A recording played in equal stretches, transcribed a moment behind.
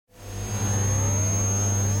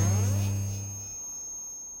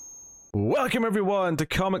Welcome everyone to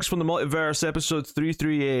Comics from the Multiverse, episode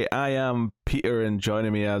 338. I am Peter, and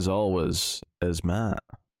joining me as always is Matt.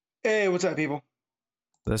 Hey, what's up, people?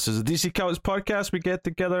 This is a DC Comics podcast. We get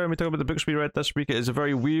together and we talk about the books we read this week. It is a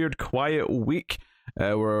very weird, quiet week.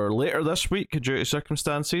 We're later this week due to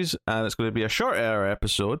circumstances, and it's going to be a short-air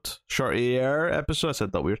episode. I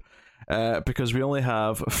said that weird. Because we only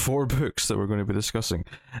have 4 books that we're going to be discussing.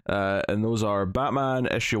 And those are Batman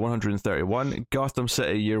issue 131, Gotham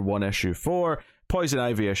City Year 1 issue 4, Poison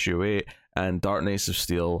Ivy issue 8, and Dark Knights of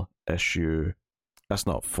Steel issue... That's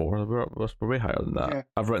not 4, we're way higher than that. Yeah.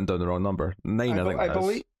 I've written down the wrong number. 9, I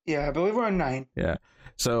believe. Yeah, I believe we're on 9. Yeah.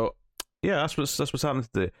 So... yeah, that's what's happening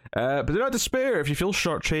today. But do not despair if you feel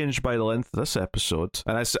shortchanged by the length of this episode.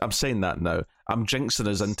 And I'm saying that now. I'm jinxing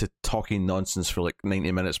us into talking nonsense for like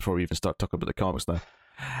 90 minutes before we even start talking about the comics now.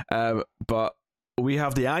 But we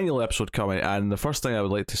have the annual episode coming, and the first thing I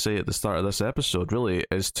would like to say at the start of this episode really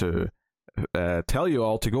is to tell you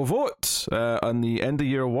all to go vote on the end of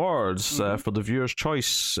year awards for the Viewer's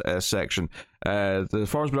Choice section. The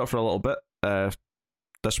form's been up for a little bit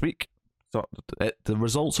this week. So the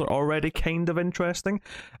results are already kind of interesting,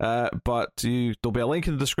 but there'll be a link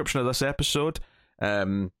in the description of this episode.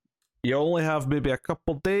 You only have maybe a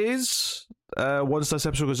couple days once this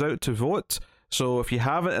episode goes out to vote. So if you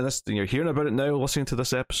haven't, and you're hearing about it now, listening to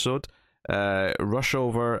this episode, rush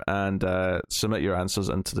over and submit your answers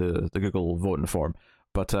into the Google voting form.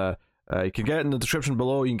 But you can get it in the description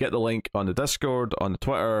below. You can get the link on the Discord, on the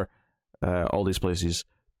Twitter, all these places.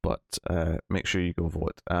 But make sure you go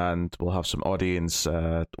vote, and we'll have some audience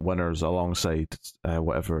winners alongside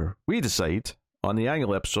whatever we decide on the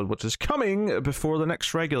annual episode, which is coming before the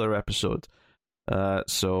next regular episode.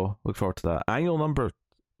 So look forward to that. Annual number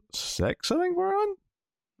 6, I think we're on.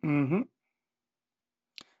 Mm-hmm.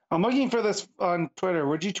 I'm looking for this on Twitter.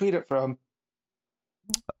 Where'd you tweet it from?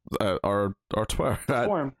 Our Twitter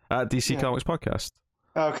at DC Comics Podcast.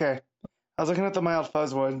 Okay, I was looking at the Mild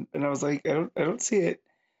Fuzz one, and I was like, I don't see it.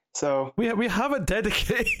 So we have a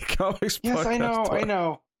dedicated comics podcast. Yes, I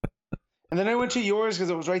know. And then I went to yours because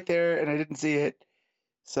it was right there, and I didn't see it.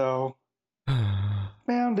 So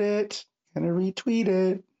found it. Gonna retweet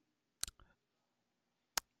it.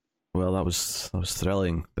 Well, that was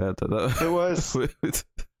thrilling. It was. It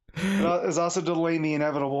was also delaying the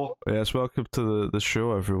inevitable. Yes, welcome to the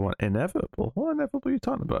show, everyone. Inevitable? What inevitable are you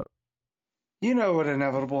talking about? You know what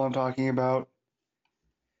inevitable I'm talking about.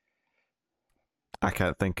 I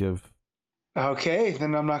can't think of... Okay,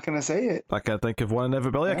 then I'm not going to say it. I can't think of one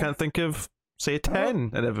inevitability. Yeah. I can't think of, say,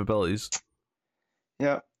 10 inevitabilities.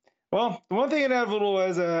 Yeah. Well, the one thing inevitable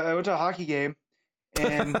was I went to a hockey game,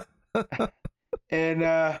 and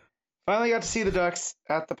and finally got to see the Ducks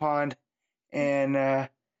at the pond, and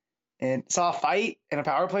saw a fight and a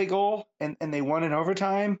power play goal, and they won in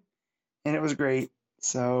overtime, and it was great.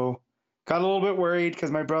 So got a little bit worried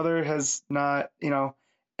because my brother has not,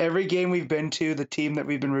 every game we've been to, the team that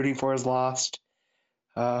we've been rooting for has lost.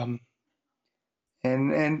 And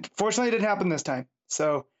fortunately it didn't happen this time.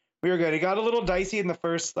 So we were good. It got a little dicey in the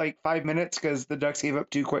first 5 minutes because the Ducks gave up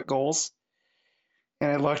 2 quick goals.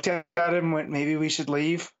 And I looked at him and went, maybe we should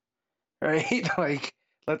leave. Right?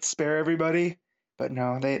 Let's spare everybody. But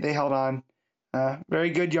no, they held on. Very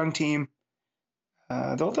good young team.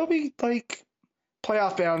 They'll be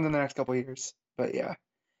playoff bound in the next couple of years. But yeah.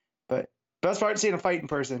 But best part is seeing a fight in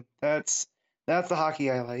person. That's the hockey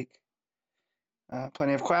I like.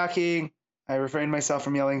 Plenty of quacking. I refrained myself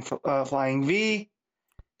from yelling flying V,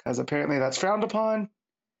 because apparently that's frowned upon.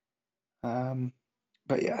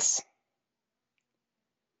 But yes.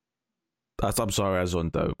 I'm sorry I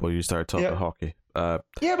zoned out when you started talking about hockey.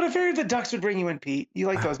 Yeah, but I figured the Ducks would bring you in, Pete. You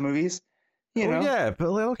like those movies. You know? Yeah,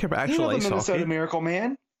 but I don't care about actual ice hockey. Minnesota hockey. Miracle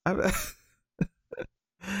Man.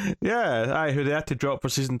 Yeah, who they had to drop for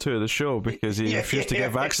season 2 of the show because he refused to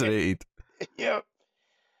get vaccinated. Yep.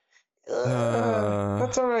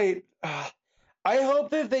 That's all right. I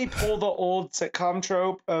hope that they pull the old sitcom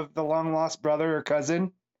trope of the long lost brother or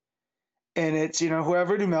cousin, and it's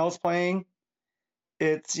whoever Dumel's playing,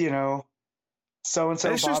 it's so and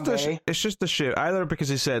so. It's just the shit. Either because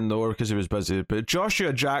he said no or because he was busy. But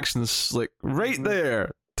Joshua Jackson's right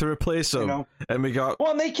there to replace him, and we got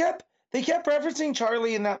and they kept referencing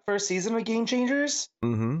Charlie in that first season of Game Changers.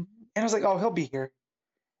 Mm-hmm. And I was like, oh, he'll be here.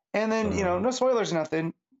 And then, no spoilers,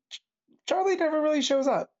 nothing. Charlie never really shows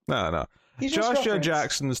up. No. Joshua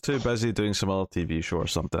Jackson's too busy doing some other TV show or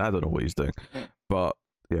something. I don't know what he's doing. But,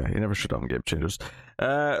 yeah, he never showed up in Game Changers.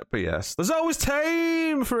 But yes, there's always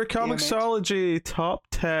time for a Comixology Top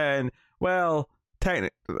 10. Well,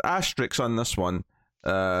 asterisks on this one.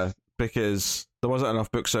 because there wasn't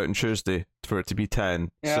enough books out on Tuesday for it to be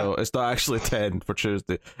 10. Yeah. So it's not actually 10 for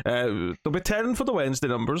Tuesday. There'll be 10 for the Wednesday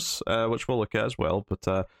numbers, which we'll look at as well.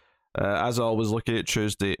 But as always, looking at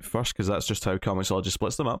Tuesday first, because that's just how Comixology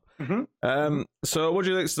splits them up. Mm-hmm. So what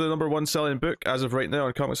do you think is the number one selling book as of right now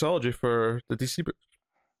on Comixology for the DC book?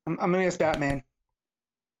 I'm going to guess Batman.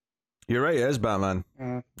 You're right, it is Batman.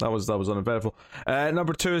 That was uneventful.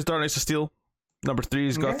 Number 2 is Dark Knights of Steel. Number 3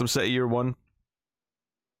 is Gotham City Year 1,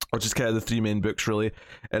 which is kind of the 3 main books, really.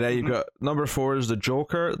 And then you've got number 4 is The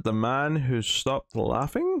Joker, The Man Who Stopped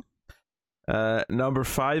Laughing. Number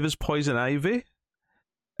 5 is Poison Ivy.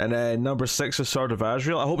 And then number 6 is Sword of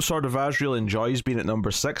Azrael. I hope Sword of Azrael enjoys being at number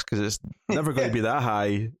 6, because it's never going to be that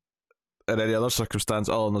high in any other circumstance,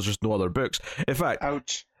 and there's just no other books. In fact,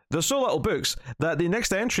 ouch, there's so little books that the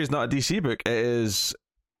next entry is not a DC book. It is...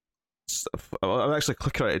 I'm actually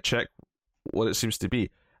clicking on it to check what it seems to be.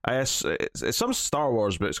 It's some Star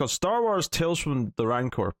Wars book. It's called Star Wars Tales from the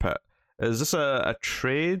Rancor Pit. Is this a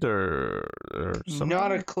trade or something?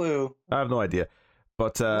 Not a clue. I have no idea.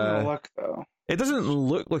 But look though. It doesn't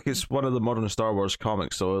look like it's one of the modern Star Wars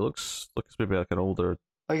comics, so it looks maybe like an older...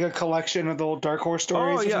 Like a collection of the old Dark Horse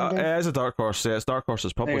stories. Oh, yeah, it is a Dark Horse. Yeah, it's Dark Horse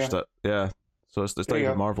has published it. Yeah, so it's not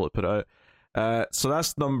even Marvel that put it out. So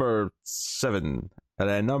that's number 7. And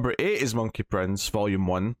then number 8 is Monkey Prince, Volume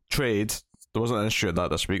 1, Trade. There wasn't an issue of that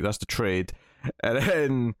this week, that's the trade. And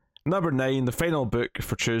then number 9, the final book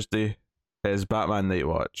for Tuesday, is Batman Night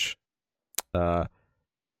Watch.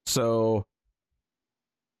 So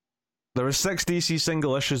there were 6 DC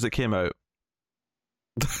single issues that came out.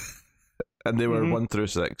 And they were 1 through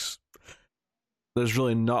 6. There's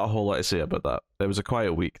really not a whole lot to say about that. It was a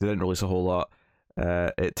quiet week. They didn't release a whole lot.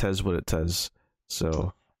 It is what it is.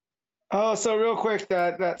 So... Oh, so real quick,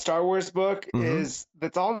 that Star Wars book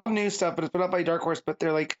that's all new stuff, but it's put out by Dark Horse, but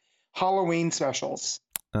they're like Halloween specials,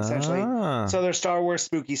 essentially. So they're Star Wars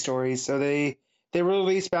spooky stories. So they were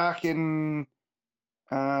released back in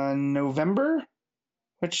November,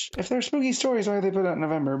 which if they're spooky stories, why did they put out in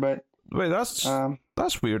November? But wait,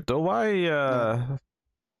 that's weird though. Why are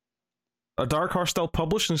Dark Horse still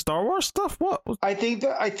publishing Star Wars stuff? What? I think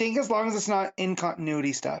as long as it's not in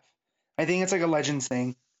continuity stuff, I think it's like a Legends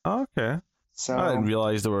thing. Okay. So I didn't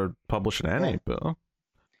realize they were publishing any, but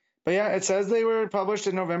yeah, it says they were published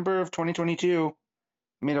in November of 2022. Let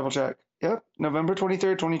me double check. Yep, November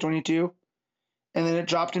 23rd, 2022. And then it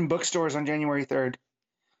dropped in bookstores on January 3rd.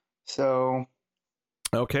 So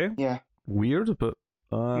okay. Yeah. Weird, but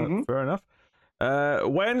fair enough.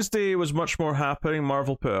 Wednesday was much more happening.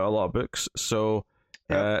 Marvel put out a lot of books. So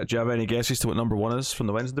do you have any guesses to what number 1 is from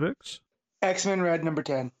the Wednesday books? X-Men Red number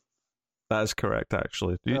 10. That is correct,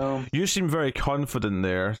 actually. You seem very confident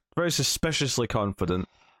there. Very suspiciously confident.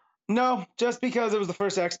 No, just because it was the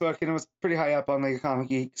first X book and it was pretty high up on like Comic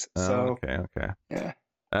Geeks. So okay.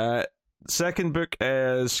 Yeah. Second book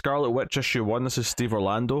is Scarlet Witch issue 1. This is Steve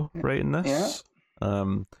Orlando writing this.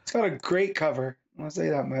 Yeah. It's got a great cover. I'll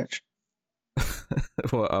say that much.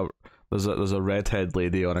 There's a redhead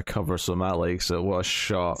lady on a cover, so Matt likes it. What a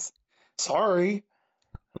shot. Sorry.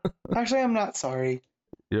 Actually, I'm not sorry.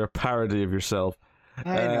 You're a parody of yourself.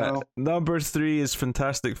 I know. Number 3 is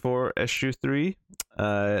Fantastic Four issue 3.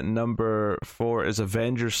 Number 4 is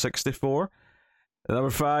Avengers 64. Number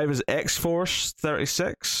 5 is X-Force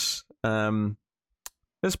 36.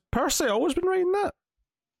 Has Percy always been writing that?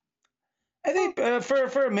 I think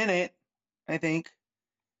for a minute, I think.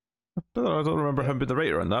 I don't remember him being the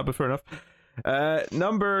writer on that, but fair enough.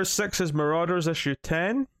 Number 6 is Marauders issue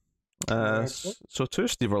 10. So 2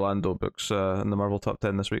 Steve Orlando books in the Marvel Top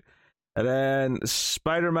 10 this week. And then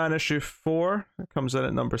Spider-Man issue 4 comes in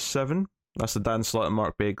at number 7. That's the Dan Slott and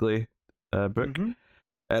Mark Bagley book.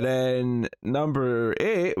 And then number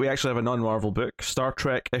 8, we actually have a non-Marvel book, Star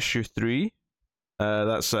Trek issue 3.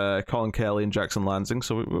 That's Colin Kelly and Jackson Lansing,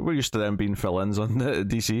 so we're used to them being fill-ins on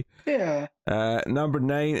DC. Yeah. Number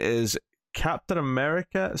 9 is Captain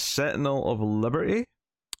America, Sentinel of Liberty.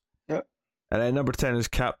 Yep. And then number 10 is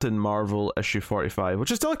Captain Marvel issue 45,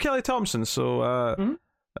 which is still Kelly Thompson, so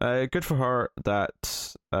good for her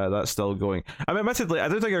that that's still going. I mean, admittedly, I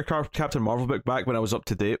did think her Captain Marvel book back when I was up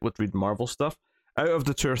to date with reading Marvel stuff. Out of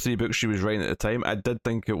the 2 or 3 books she was writing at the time, I did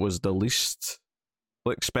think it was the least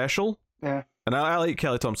special. Yeah. And I like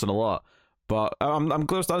Kelly Thompson a lot, but I'm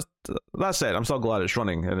glad that said, I'm still glad it's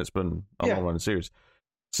running and it's been a long running series.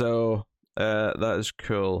 So that is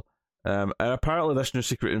cool. And apparently this new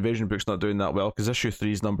Secret Invasion book's not doing that well because issue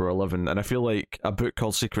 3 is number 11, and I feel like a book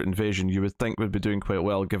called Secret Invasion you would think would be doing quite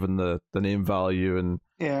well given the name value and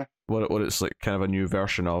what it's like kind of a new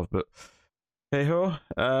version of, but Hey ho.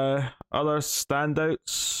 Other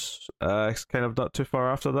standouts, kind of not too far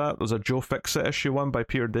after that. There's a Joe Fixit issue 1 by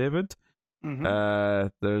Peter David.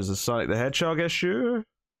 There's a Sonic the Hedgehog issue.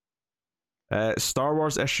 Star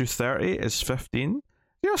Wars issue 30 is 15.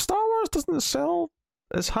 Yeah, Star Wars doesn't sell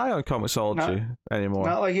as high on Comixology anymore.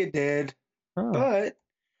 Not like it did. Oh. But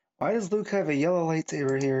why does Luke have a yellow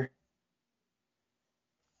lightsaber here?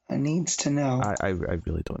 I needs to know. I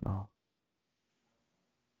really don't know.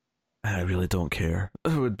 And I really don't care.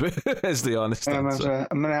 Would be is the honest answer.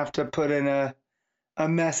 I'm gonna have to put in a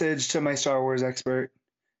message to my Star Wars expert,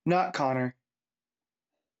 not Connor.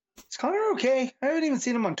 Is Connor okay? I haven't even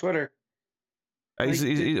seen him on Twitter.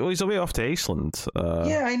 He's away off to Iceland.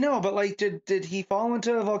 Yeah, I know, but like, did he fall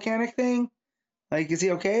into a volcanic thing? Like, is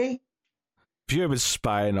he okay? If you were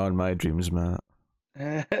spying on my dreams, Matt.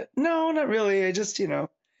 No, not really. I just,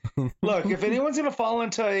 look, if anyone's gonna fall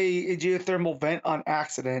into a geothermal vent on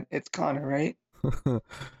accident, it's Connor, right?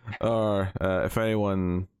 Or if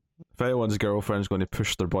anyone's girlfriend's going to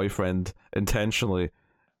push their boyfriend intentionally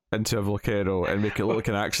into a volcano and make it look like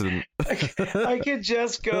an accident. I could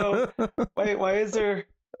just go. Wait, why is there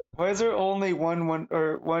only one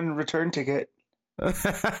return ticket?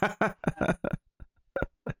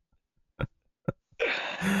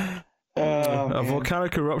 A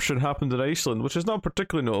volcanic eruption happened in Iceland, which is not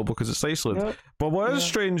particularly notable because it's Iceland. Yep. But what is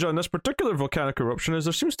strange on this particular volcanic eruption is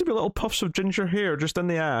there seems to be little puffs of ginger hair just in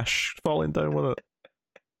the ash falling down with it.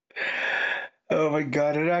 Oh my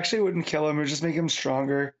god, it actually wouldn't kill him, it would just make him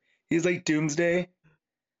stronger. He's like Doomsday.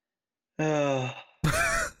 Oh.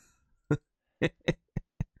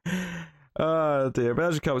 Dear. But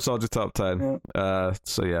as you come, Soldier top 10. Yep.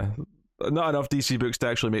 So yeah. Not enough DC books to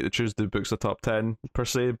actually make the Tuesday books a top 10 per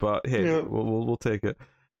se, but hey, yep. we'll take it.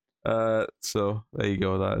 So there you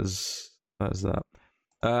go. That is that.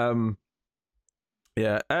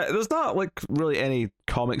 Yeah, there's not like really any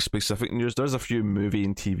comic specific news. There's a few movie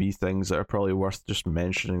and TV things that are probably worth just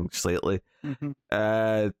mentioning slightly.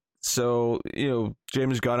 Mm-hmm. So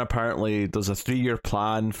James Gunn apparently does a 3-year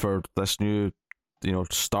plan for this new,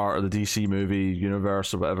 start of the DC movie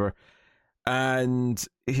universe or whatever, and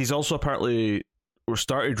he's also apparently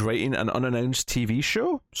started writing an unannounced TV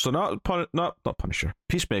show. So not Punisher,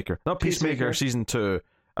 Peacemaker, not Peacemaker season 2.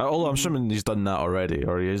 Although I'm assuming he's done that already,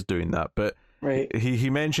 or he is doing that, but. Right.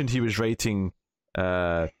 He mentioned he was writing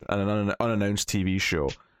an unannounced TV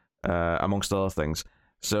show, amongst other things.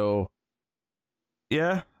 So,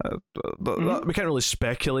 yeah, we can't really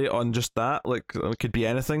speculate on just that. Like, it could be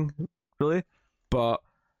anything, really. But,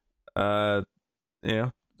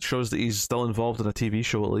 shows that he's still involved in a TV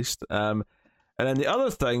show at least. And then the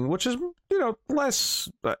other thing, which is,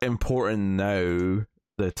 less important now,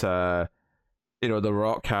 that, The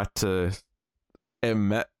Rock had to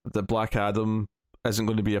admit that Black Adam isn't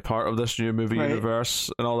going to be a part of this new movie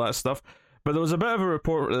universe and all that stuff. But there was a bit of a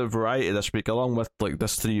report at Variety this week, along with like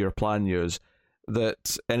this 3-year plan news,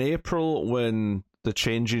 that in April, when the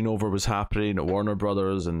changing over was happening at Warner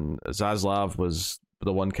Brothers and Zaslav was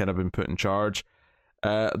the one kind of been put in charge,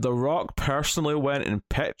 The Rock personally went and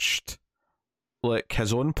pitched like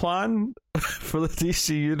his own plan for the DC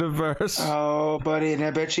universe. Oh, buddy, and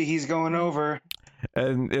I bet you he's going over.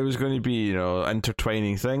 And it was going to be,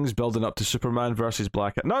 intertwining things, building up to Superman versus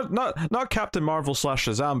Black Adam. Not Captain Marvel /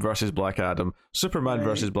 Shazam versus Black Adam. Superman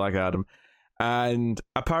versus Black Adam. And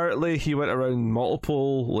apparently he went around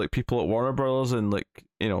multiple like people at Warner Brothers and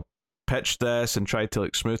pitched this and tried to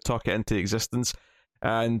smooth talk it into existence.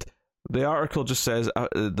 And the article just says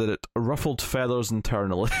that it ruffled feathers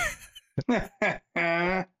internally.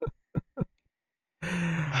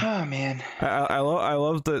 Oh man, I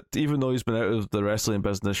love that even though he's been out of the wrestling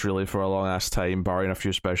business really for a long ass time, barring a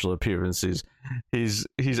few special appearances, he's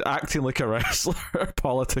acting like a wrestler,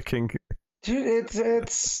 politicking. Dude,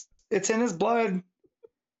 it's in his blood,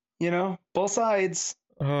 both sides.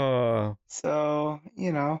 So well,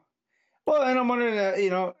 and I'm wondering,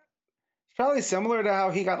 it's probably similar to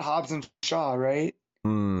how he got Hobbs and Shaw, right?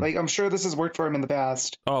 Like, I'm sure this has worked for him in the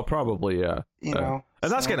past. Oh, probably, yeah. And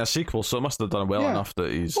that's getting a sequel, so it must have done well enough that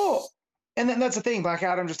he's... Well, and then that's the thing. Black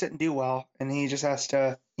Adam just didn't do well, and he just has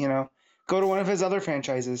to, go to one of his other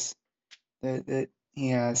franchises that he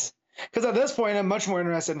has. Because at this point, I'm much more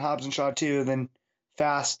interested in Hobbs and Shaw 2 than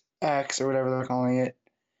Fast X or whatever they're calling it.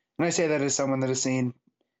 And I say that as someone that has seen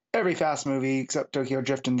every Fast movie except Tokyo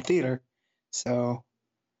Drift in the theater. So,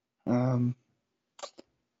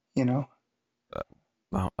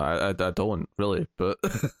 Well, I don't really, but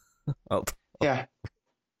yeah,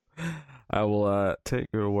 I will take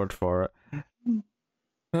your word for it.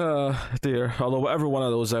 Dear, although every one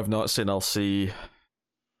of those I've not seen, I'll see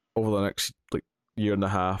over the next year and a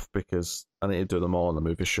half because I need to do them all on the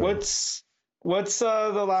movie show. What's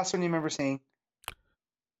the last one you remember seeing?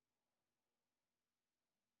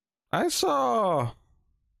 I saw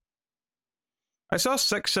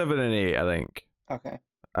 6, 7, and 8, I think. Okay.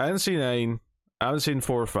 I haven't seen 9. I haven't seen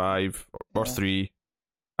 4 or 5 or 3.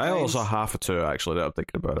 I also saw half of 2, actually, that I'm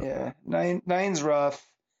thinking about it. Yeah. 9's rough.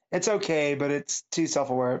 It's okay, but it's too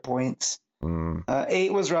self-aware at points.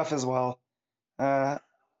 8 was rough as well. But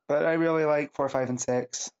I really like 4, 5, and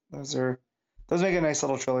 6. Those make a nice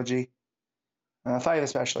little trilogy. 5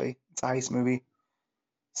 especially. It's a heist movie.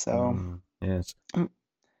 So yes.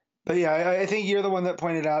 But yeah, I think you're the one that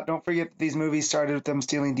pointed out. Don't forget that these movies started with them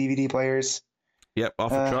stealing DVD players. Yep,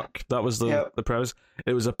 off a truck. That was the premise.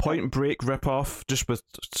 It was a Point Break ripoff, just with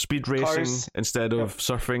speed racing Cars. instead of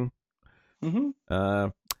surfing. Mm-hmm.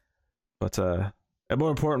 But more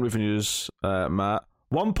important movie news, Matt.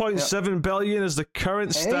 1.7 billion is the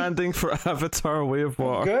current standing for Avatar: Way of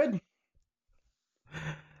Water. Good.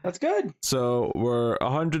 That's good. So we're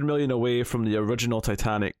 100 million away from the original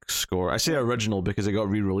Titanic score. I say original because it got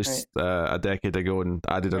re-released a decade ago and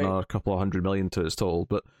added another couple of 100 million to its total.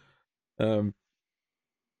 But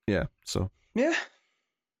yeah, so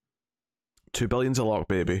 2 billion's a lot,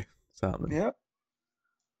 baby. It's happening. Yep.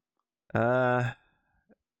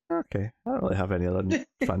 Okay, I don't really have any other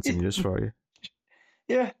fancy news for you.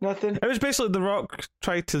 Yeah, nothing. It was basically The Rock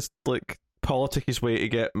tried to politic his way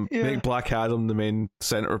to make Black Adam the main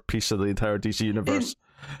centerpiece of the entire DC universe.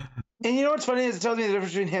 And you know what's funny is it tells me the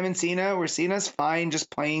difference between him and Cena, where Cena's fine just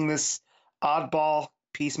playing this oddball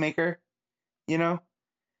peacemaker. You know,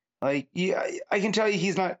 like I can tell you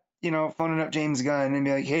he's not phoning up James Gunn and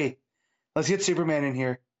be like, hey, let's get Superman in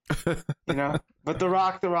here. But The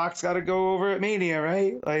Rock's got to go over at Mania,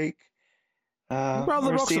 right? Like, well,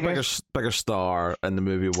 The Rock's a bigger star in the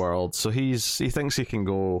movie world, so he thinks he can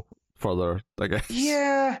go further, I guess.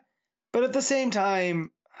 Yeah, but at the same time,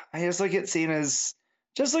 I just look at Cena's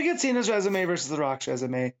resume versus The Rock's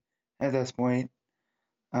resume at this point,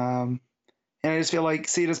 and I just feel like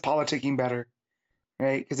Cena's politicking better,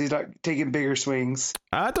 right? Because he's not taking bigger swings.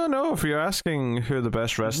 I don't know if you're asking who the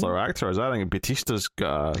best wrestler or actor is. I think Batista's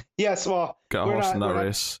got a horse in that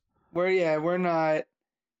race. We're not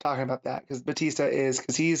talking about that because Batista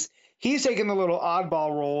he's taking the little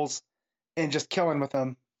oddball roles and just killing with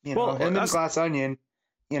them. And then Glass Onion,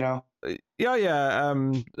 Yeah.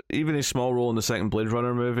 Even his small role in the second Blade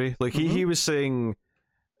Runner movie. Like, he was saying,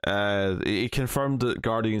 he confirmed that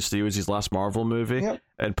Guardians 3 was his last Marvel movie. Yep.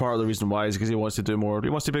 And part of the reason why is because he wants to be a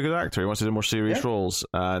good actor. He wants to do more serious roles.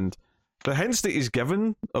 And the hints that he's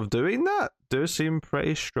given of doing that do seem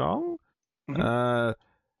pretty strong.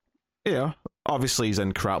 Obviously he's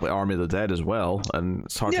in crap like Army of the Dead as well. And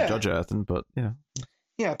it's hard to judge anything, but yeah.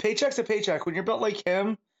 Yeah, paycheck's a paycheck. When you're built like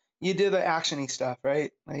him, you do the action-y stuff,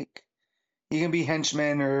 right? Like, you can be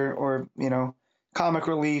henchman or comic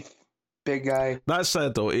relief, big guy. That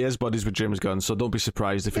said, though, he is buddies with James Gunn, so don't be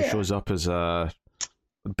surprised if he shows up as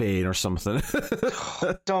Bane or something.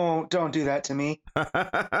 Don't do that to me.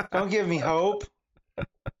 Don't give me hope.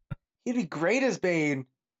 He'd be great as Bane.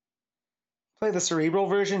 Play the cerebral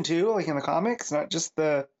version, too, like in the comics, not just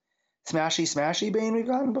the smashy Bane we've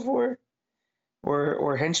gotten before.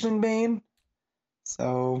 Or henchman Bane.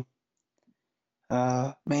 So,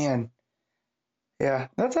 man, yeah,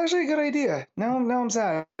 that's actually a good idea. Now I'm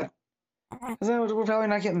sad. We're probably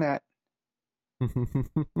not getting that. I'm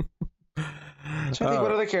trying to think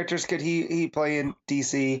what other characters could he play in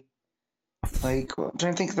DC. Like, I'm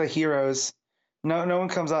trying to think of the heroes. No one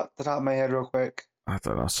comes up the top of my head real quick. I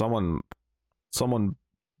don't know. Someone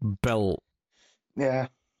built. Yeah.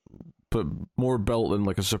 But more built than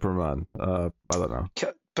like a Superman. I don't know.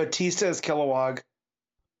 Batista is Kilowog.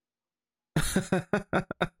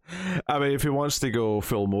 I mean, if he wants to go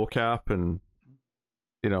full mocap and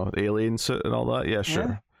alien suit and all that, yeah,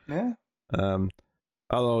 sure. Yeah.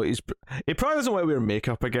 Although he probably doesn't want to wear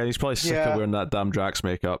makeup again. He's probably sick of wearing that damn Drax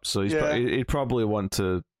makeup. So he'd probably want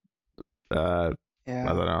to. I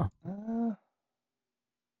don't know.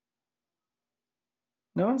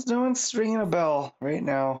 No one's ringing a bell right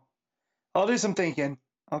now. I'll do some thinking.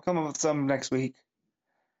 I'll come up with some next week.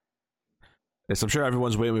 Yes, I'm sure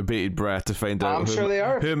everyone's waiting with bated breath to find out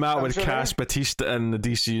who Matt would cast Batista in the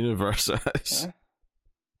DC universe as.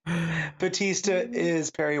 Yeah. Batista is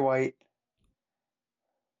Perry White.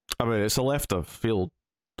 I mean, it's a left of field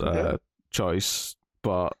choice,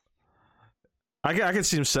 but I can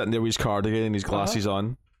see him sitting there with his cardigan and his glasses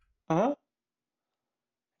on.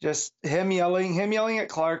 Just him yelling at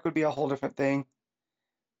Clark would be a whole different thing.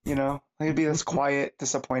 It'd be this quiet,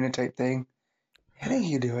 disappointed type thing. I think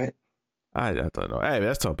you do it. I don't know. Anyway,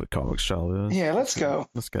 let's talk about comics, shall we? Yeah, let's go.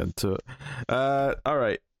 Let's get into it. All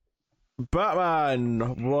right. Batman,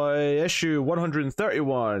 issue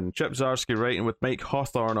 131. Chip Zdarsky writing with Mike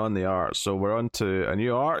Hawthorne on the art. So we're on to a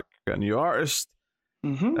new arc, a new artist.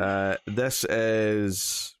 This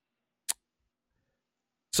is...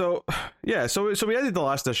 So we ended the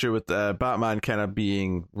last issue with Batman kind of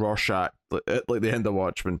being Rorschach, like the end of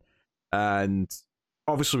Watchmen. And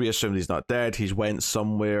obviously we assumed he's not dead. He's went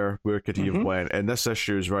somewhere. Where could he have went? And this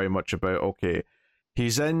issue is very much about, okay,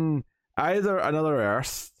 he's in either another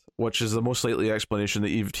Earth, which is the most likely explanation that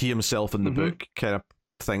he himself in the book kind of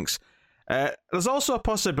thinks. There's also a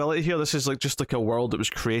possibility here this is like just like a world that was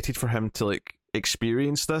created for him to like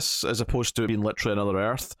experience this, as opposed to being literally another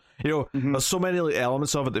Earth. You know, there's so many like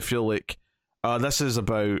elements of it that feel like this is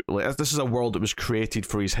a world that was created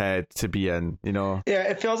for his head to be in. You know? Yeah,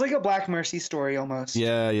 it feels like a Black Mercy story almost.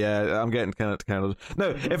 Yeah. I'm getting kind of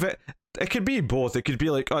now. If it could be both. It could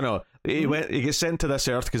be like, oh no, he gets sent to this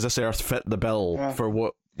Earth because this Earth fit the bill for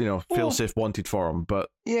what, you know, Failsafe wanted for him.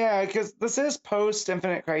 But yeah, because this is post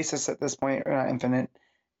Infinite Crisis at this point, or not Infinite,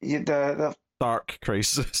 the Dark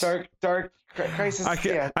Crisis. Dark Crisis. I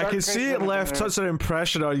can see it left such an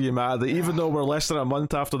impression on you, Matt, that even though we're less than a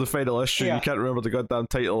month after the final issue, you can't remember the goddamn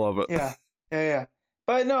title of it. Yeah.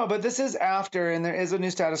 But this is after, and there is a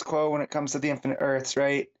new status quo when it comes to the Infinite Earths,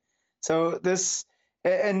 right? So this,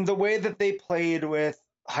 and the way that they played with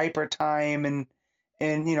hyper time and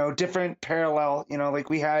you know, different parallel, you know, like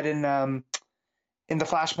we had in the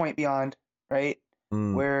Flashpoint Beyond, right?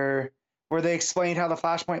 Where they explained how the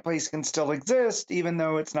Flashpoint place can still exist, even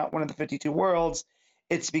though it's not one of the 52 worlds.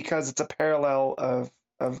 It's because it's a parallel of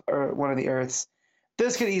one of the Earths.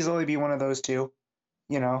 This could easily be one of those two,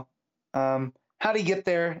 you know. How to get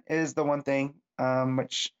there is the one thing,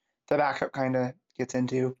 which the backup kind of gets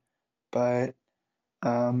into. But,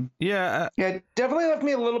 it definitely left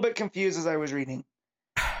me a little bit confused as I was reading,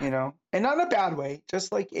 you know. And not in a bad way,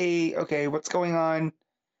 just like okay, what's going on?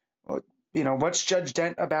 You know, what's Judge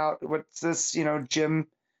Dent about? What's this, you know,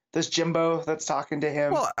 this Jimbo that's talking to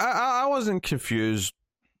him? Well, I wasn't confused,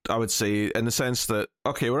 I would say, in the sense that,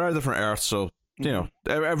 okay, we're on a different Earth, so, you know,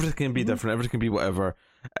 everything can be different, everything can be whatever.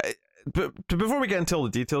 But before we get into all the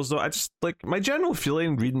details, though, I just, like, my general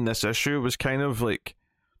feeling reading this issue was kind of like,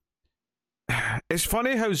 it's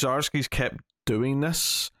funny how Zdarsky's kept doing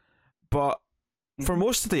this, but for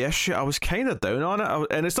most of the issue, I was kind of down on it.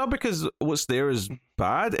 And it's not because what's there is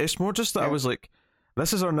bad. It's more just that I was like,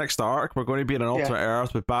 this is our next arc. We're going to be in an alternate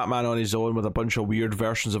Earth with Batman on his own with a bunch of weird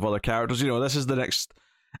versions of other characters. You know, this is the next...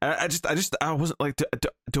 I wasn't like,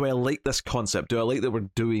 do I like this concept? Do I like that we're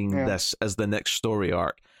doing this as the next story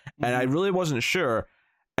arc? And I really wasn't sure.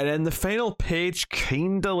 And then the final page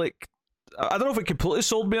kind of like... I don't know if it completely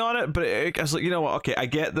sold me on it, but I was like, you know what? Okay, I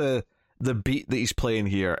get the beat that he's playing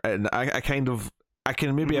here. And I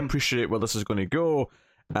can maybe appreciate where this is going to go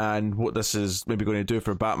and what this is maybe going to do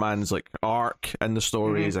for Batman's like arc in the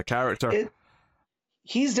story as a character.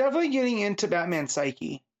 He's definitely getting into Batman's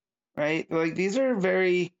psyche, right? Like these are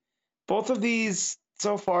both of these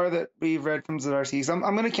so far that we've read from Zdarsky. So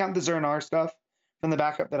I'm going to count the Zur-En-Arrh stuff from the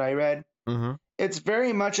backup that I read. It's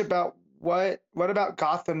very much about what about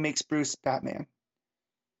Gotham makes Bruce Batman,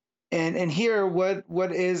 and here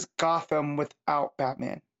what is Gotham without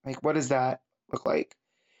Batman? Like what does that look like?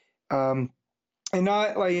 And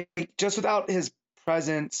not like just without his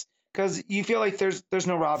presence, because you feel like there's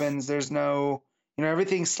no Robins, there's no, you know,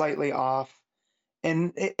 everything's slightly off.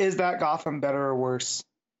 And is that Gotham better or worse?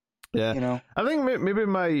 Yeah, you know, I think maybe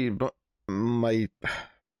my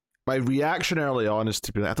reaction early on is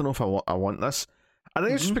to be like, I don't know if I want this. I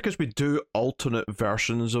think it's just because we do alternate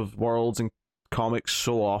versions of worlds and comics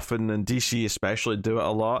so often, and DC especially do it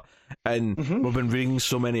a lot, and we've been reading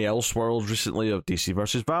so many Elseworlds recently of DC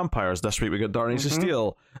versus vampires. This week we got Dark Knights of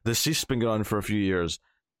Steel. The Cease's been going on for a few years,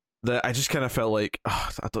 that I just kind of felt like,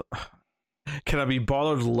 can I be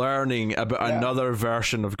bothered learning about another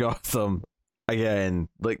version of Gotham again?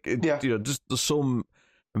 Like, you know, just there's so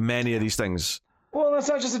many of these things. Well, it's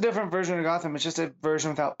not just a different version of Gotham, it's just a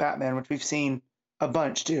version without Batman, which we've seen a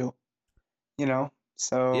bunch too, you know.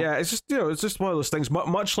 So yeah, it's just, you know, it's just one of those things.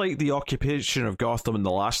 Much like the occupation of Gotham in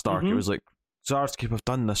the last arc, it was like, Zdarsky, have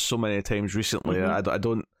done this so many times recently. I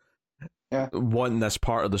don't want this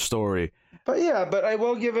part of the story. But I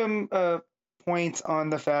will give him a point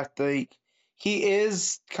on the fact that he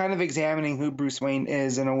is kind of examining who Bruce Wayne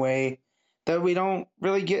is in a way that we don't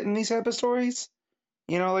really get in these type of stories.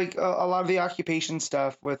 You know, like a lot of the occupation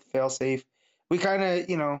stuff with Failsafe, we kind of,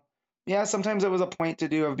 you know, sometimes it was a point to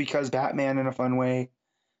do of because Batman in a fun way.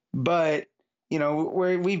 But, you know,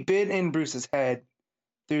 where we've been in Bruce's head,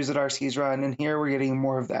 through Zdarsky's run, and here we're getting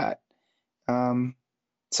more of that.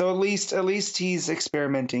 So at least he's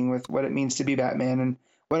experimenting with what it means to be Batman and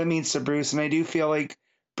what it means to Bruce, and I do feel like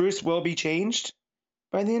Bruce will be changed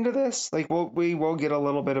by the end of this. Like we will get a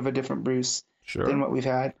little bit of a different Bruce than what we've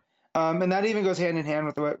had, and that even goes hand in hand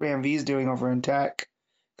with what Ram V's doing over in Tech,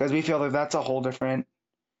 because we feel like that's a whole different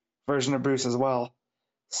version of Bruce as well.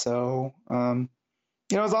 So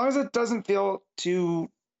as long as it doesn't feel too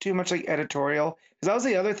much like editorial, because that was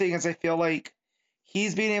the other thing is I feel like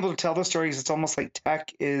he's being able to tell the stories. It's almost like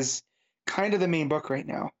Tech is kind of the main book right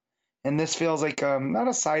now, and this feels like not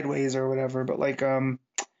a sideways or whatever, but like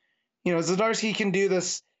Zdarsky can do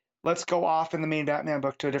this. Let's go off in the main Batman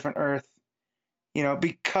book to a different Earth,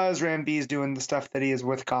 because Ram V is doing the stuff that he is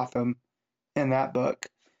with Gotham in that book.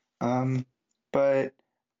 But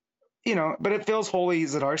it feels wholly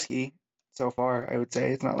Zdarsky so far. I would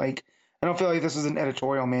say it's not like I don't feel like this was an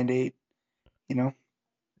editorial mandate.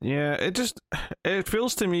 Yeah, it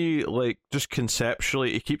feels to me like just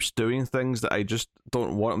conceptually he keeps doing things that I just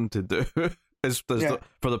don't want him to do.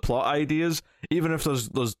 For the plot ideas, even if there's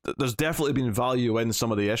definitely been value in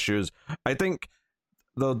some of the issues. I think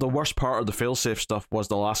the worst part of the failsafe stuff was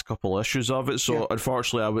the last couple issues of it. So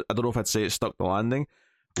unfortunately, I don't know if I'd say it stuck the landing.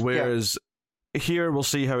 Whereas here we'll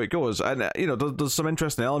see how it goes, and there's some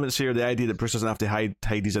interesting elements here. The idea that Bruce doesn't have to hide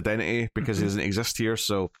his identity because he doesn't exist here,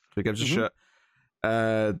 so who gives a shit?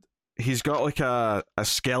 He's got like a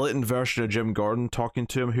skeleton version of Jim Gordon talking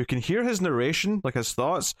to him who can hear his narration, like his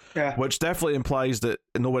thoughts, which definitely implies that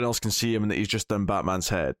no one else can see him and that he's just in Batman's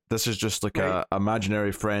head. This is just like a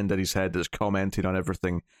imaginary friend in his head that's commenting on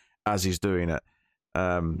everything as he's doing it.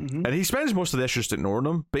 And he spends most of the issues ignoring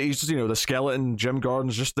him, but he's just, the skeleton Jim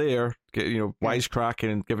Gordon's just there,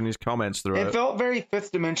 wisecracking and giving his comments throughout. It felt very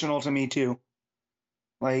fifth dimensional to me too.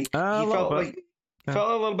 Like he felt a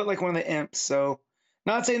little bit like one of the imps. So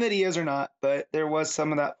not saying that he is or not, but there was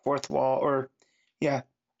some of that fourth wall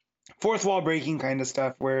breaking kind of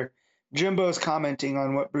stuff where Jimbo's commenting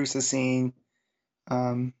on what Bruce is seeing,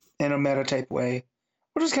 in a meta type way,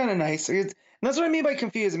 which is kind of nice. And that's what I mean by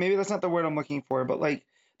confused. Maybe that's not the word I'm looking for, but like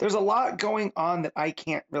there's a lot going on that I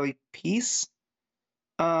can't really piece.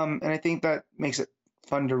 And I think that makes it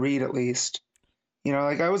fun to read at least.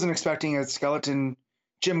 Like I wasn't expecting a skeleton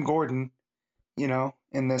Jim Gordon,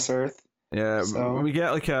 in this Earth. Yeah, so we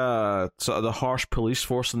get like a sort of the harsh police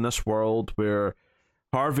force in this world where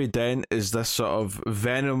Harvey Dent is this sort of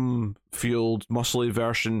venom-fueled, muscly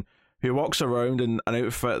version who walks around in an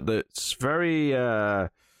outfit that's very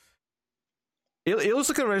He looks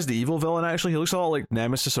like a Resident Evil villain, actually. He looks a lot like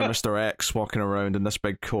Nemesis or Mr. X walking around in this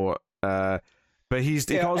big coat. But he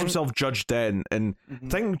calls himself Judge Dent, and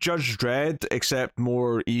think Judge Dredd, except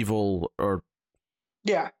more evil, or...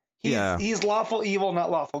 He's lawful evil, not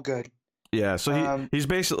lawful good. Yeah, so he's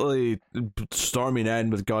basically storming in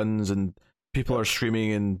with guns, and people are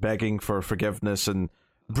screaming and begging for forgiveness, and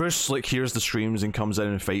Bruce hears the screams and comes in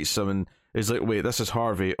and fights him, and is like, wait, this is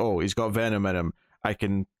Harvey. Oh, he's got venom in him. I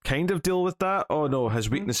can kind of deal with that. Oh no, his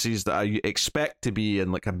weaknesses that I expect to be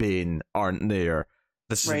in like a Bane aren't there.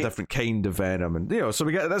 This is a different kind of venom, and so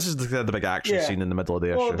we get this is the big action scene in the middle of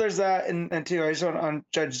the issue. Well, there's that, and too. I just want on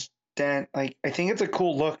Judge Dent. Like I think it's a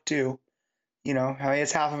cool look too. How he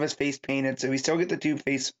has half of his face painted, so we still get the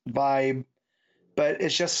Two-Face vibe, but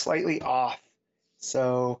it's just slightly off.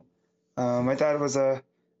 So I thought it was a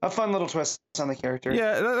fun little twist on the character.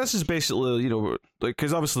 Yeah, this is basically,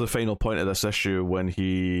 because obviously the final point of this issue when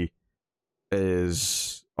he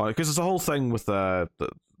is... Because it's a whole thing with the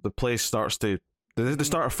place starts to... They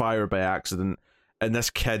start a fire by accident, and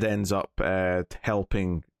this kid ends up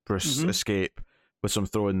helping Bruce escape with some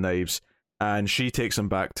throwing knives, and she takes him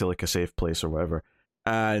back to like a safe place or whatever.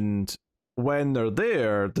 And when they're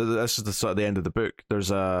there, this is the sort of the end of the book, there's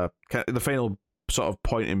the final sort of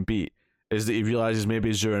point and beat is that he realizes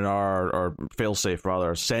maybe Zur-En-Arrh, or Failsafe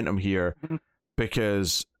rather, sent him here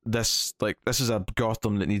because this is a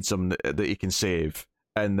Gotham that needs him that he can save,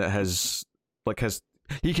 and that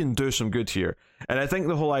he can do some good here. And I think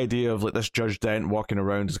the whole idea of like this Judge Dent walking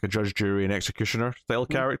around as like a judge, jury, and executioner style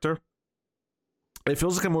character, it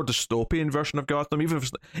feels like a more dystopian version of Gotham, even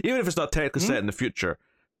if it's not technically set in the future.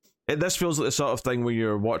 This feels like the sort of thing where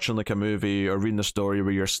you're watching like a movie or reading a story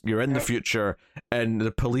where you're in the future, and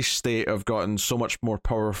the police state have gotten so much more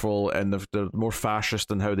powerful, and they're more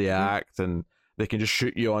fascist in how they act, and they can just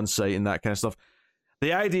shoot you on sight and that kind of stuff.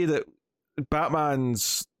 The idea that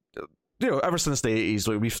Batman's, ever since the 80s,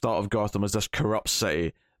 like we've thought of Gotham as this corrupt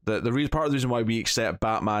city. Part of the reason why we accept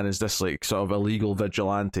Batman as this like sort of illegal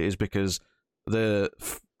vigilante is because the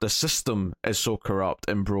system is so corrupt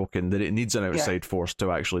and broken that it needs an outside force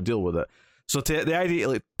to actually deal with it. So the idea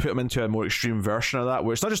to like put them into a more extreme version of that,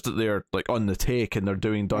 where it's not just that they're like on the take and they're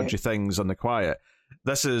doing dodgy things on the quiet.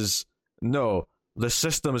 This is no, the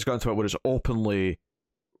system has gotten to it where it's openly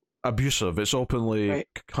abusive. It's openly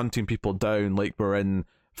hunting people down, like we're in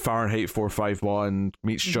Fahrenheit 451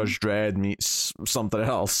 meets Judge Dredd meets something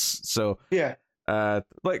else. So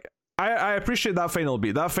like I appreciate that final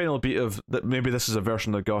beat. That final beat of that maybe this is a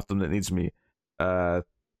version of Gotham that needs me.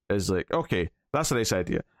 Is like, okay, that's a nice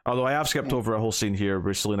idea. Although I have skipped over a whole scene here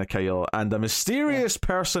where Selina Kyle and a mysterious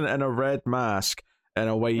person in a red mask and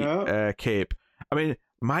a white cape. I mean,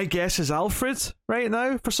 my guess is Alfred right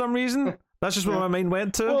now for some reason. That's just what my mind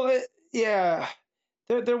went to. Well,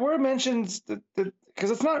 there were mentions that because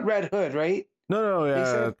it's not Red Hood, right?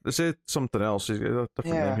 No, they say something else. He's got a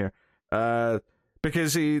different name here.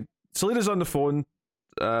 Because Selina's on the phone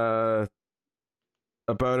about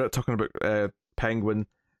it, talking about Penguin.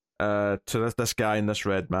 To this guy in this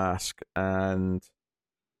red mask, and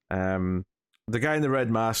the guy in the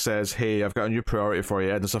red mask says, "Hey, I've got a new priority for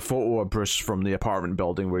you." And there's a photo of Bruce from the apartment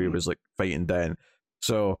building where he was like fighting Den.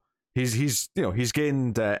 So he's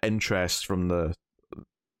gained interest from the.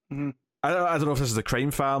 I don't know if this is the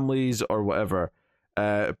crime families or whatever,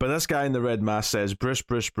 but this guy in the red mask says,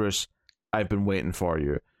 "Bruce, I've been waiting for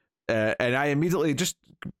you," and I immediately just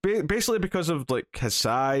basically because of like his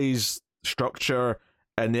size, structure.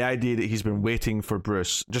 And the idea that he's been waiting for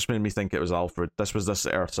Bruce just made me think it was Alfred. This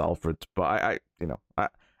Earth's Alfred, but I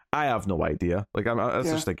have no idea. Like, it's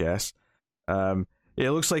just a guess. It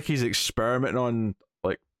looks like he's experimenting on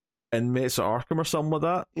like inmates at Arkham or something like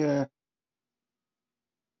that. Yeah.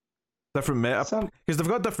 Different meta because they've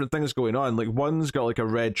got different things going on. Like one's got like a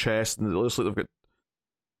red chest, and it looks like they've got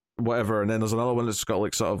whatever, and then there's another one that's got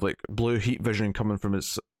like sort of like blue heat vision coming from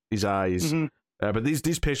his eyes. But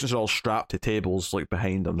these patients are all strapped to tables like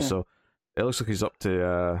behind them, so it looks like he's up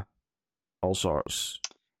to all sorts.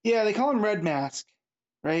 Yeah, they call him Red Mask,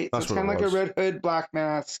 right? That's so it's kind of like a Red Hood, Black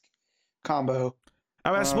Mask combo. I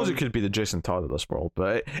mean, I suppose it could be the Jason Todd of this world,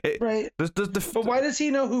 but but why does he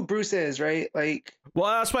know who Bruce is, right? Like, well,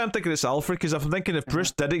 that's why I'm thinking it's Alfred, because I'm thinking if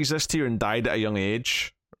Bruce did exist here and died at a young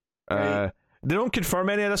age, they don't confirm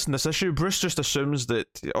any of this in this issue. Bruce just assumes that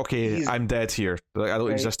I'm dead here, like I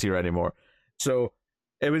don't exist here anymore. So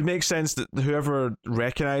it would make sense that whoever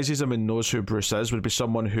recognizes him and knows who Bruce is would be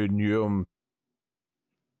someone who knew him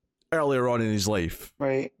earlier on in his life.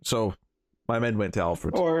 Right. So my mind went to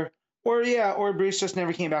Alfred. Or Bruce just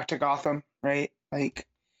never came back to Gotham, right? Like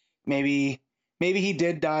maybe he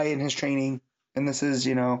did die in his training, and this is,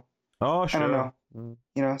 oh, sure. I don't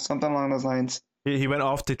know. Something along those lines. He went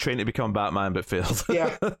off to train to become Batman, but failed.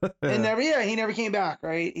 And he never came back,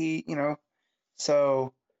 right?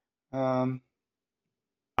 So.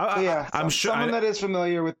 I'm sure someone that is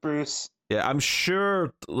familiar with Bruce. Yeah, I'm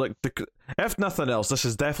sure. Like, if nothing else, this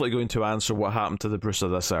is definitely going to answer what happened to the Bruce of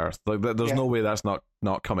this Earth. Like, there's no way that's not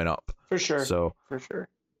coming up for sure. So for sure.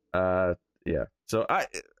 So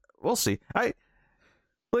we'll see. It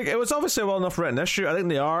was obviously a well enough written issue. I think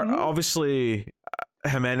the art, obviously,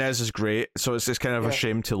 Jimenez is great, so it's kind of a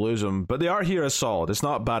shame to lose him. But the art here is solid. It's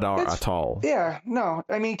not bad art at all. Yeah, no.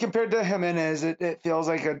 I mean, compared to Jimenez, it feels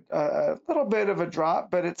like a little bit of a drop,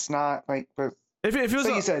 but it's not like. If it feels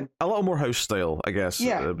like a little more house style, I guess.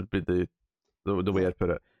 Yeah, it would be the way I'd put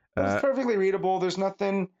it. It's perfectly readable. There's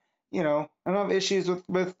nothing, I don't have issues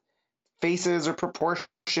with faces or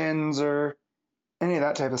proportions or any of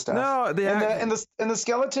that type of stuff. No, and the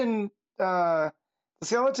skeleton. The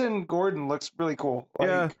skeleton Gordon looks really cool.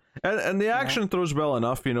 And the action throws well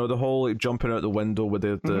enough. The whole jumping out the window with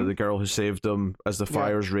the girl who saved him as the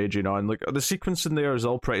fire's raging on. Like the sequence in there is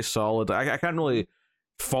all pretty solid. I can't really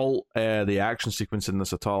fault the action sequence in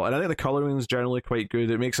this at all. And I think the coloring is generally quite good.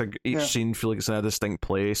 It makes each scene feel like it's in a distinct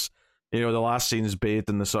place. The last scene is bathed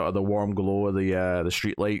in the sort of the warm glow of the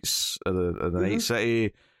street lights of the night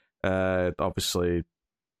city. Obviously.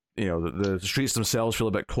 The streets themselves feel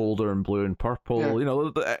a bit colder and blue and purple.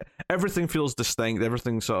 Everything feels distinct.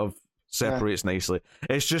 Everything sort of separates nicely.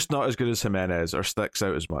 It's just not as good as Jimenez or sticks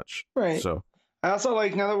out as much. Right. So I also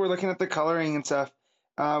like, now that we're looking at the coloring and stuff,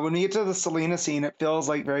 when we get to the Selina scene, it feels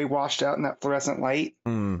like very washed out in that fluorescent light.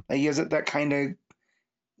 It gives it that kind of,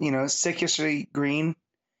 sickishly green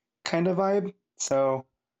kind of vibe. So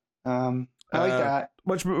I like that.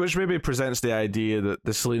 Which maybe presents the idea that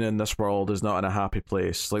the Selina in this world is not in a happy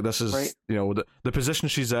place. Like, this is, the position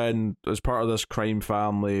she's in as part of this crime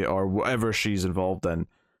family or whatever she's involved in,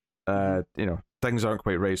 things aren't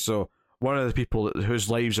quite right. So one of the people whose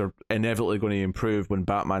lives are inevitably going to improve when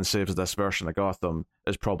Batman saves this version of Gotham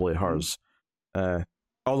is probably hers.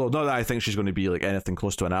 Although not that I think she's going to be like anything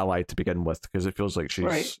close to an ally to begin with, because it feels like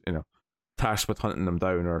she's, tasked with hunting them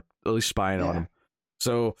down, or at least spying on them.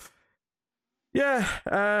 So, yeah,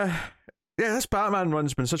 this Batman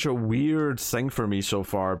run's been such a weird thing for me so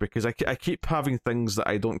far, because I keep having things that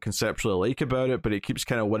I don't conceptually like about it, but it keeps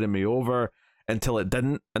kind of winning me over until it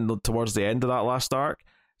didn't, and towards the end of that last arc.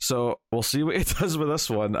 So we'll see what it does with this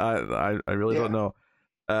one. I really don't know.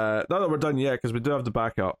 Not that we're done yet, because we do have the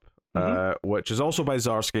backup, which is also by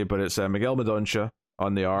Zdarsky, but it's Miguel Medoncha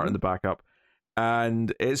on the art and the backup,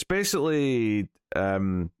 and it's basically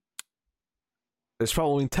it's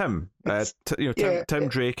following Tim. Tim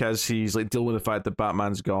Drake, as he's like dealing with the fact that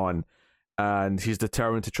Batman's gone, and he's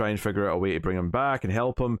determined to try and figure out a way to bring him back and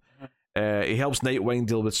help him. He helps Nightwing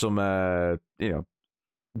deal with some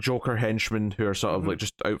Joker henchmen who are sort of like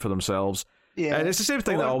just out for themselves. Yeah, and it's the same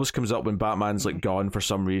thing that always comes up when Batman's like gone for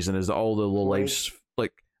some reason, is that all the lowlifes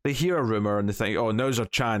like they hear a rumor and they think, oh, now's our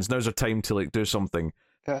chance, now's our time to like do something.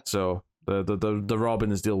 Yeah. So the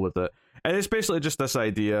Robins deal with it, and it's basically just this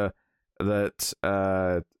idea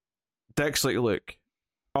that Dick's like, look,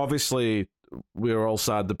 obviously we're all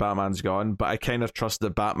sad that Batman's gone, but I kind of trust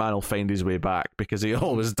that Batman will find his way back, because he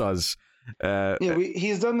always does.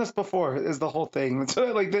 He's done this before, is the whole thing. So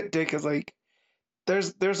I like that Dick is like,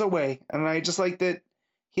 there's a way, and I just like that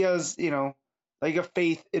he has, like a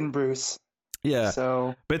faith in Bruce. Yeah.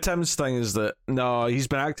 So, but Tim's thing is that no, he's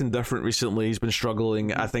been acting different recently. He's been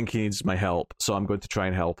struggling. I think he needs my help, so I'm going to try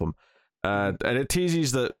and help him. And it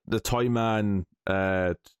teases that the Toyman,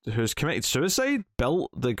 who's committed suicide,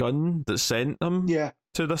 built the gun that sent him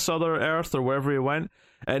to this other Earth or wherever he went.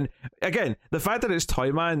 And again, the fact that it's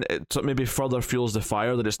Toyman, it maybe further fuels the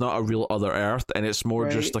fire that it's not a real other Earth, and it's more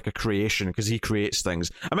just like a creation, because he creates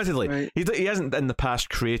things. Admittedly, he hasn't in the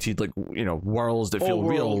past created like worlds that feel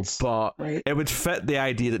real, but it would fit the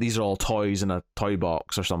idea that these are all toys in a toy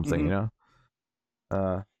box or something,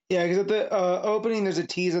 Yeah, because at the opening, there's a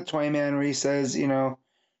tease at Toyman where he says,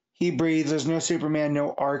 he breathes. There's no Superman,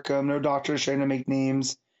 no Arkham, no doctors trying to make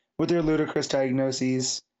names with their ludicrous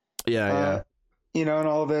diagnoses. Yeah. And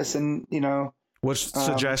all of this, and which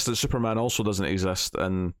suggests that Superman also doesn't exist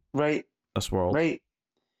in this world. Right.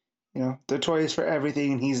 They're toys for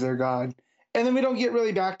everything, and he's their god. And then we don't get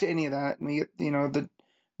really back to any of that. And we get, the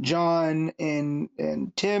John and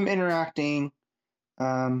Tim interacting.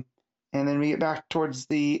 And then we get back towards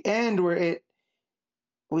the end where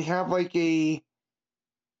we have like is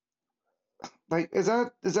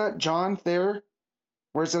that John there?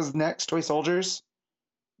 Where it says next Toy Soldiers?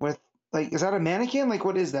 With is that a mannequin? Like,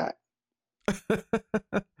 what is that? It's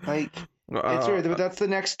weird, but that's the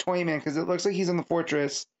next Toyman, because it looks like he's in the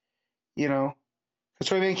fortress, because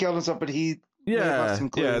Toyman killed himself, but he left some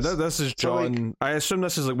clues. This is John. So, I assume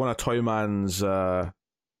this is like one of Toyman's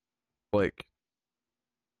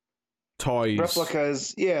toys.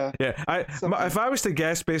 Replicas, yeah. If I was to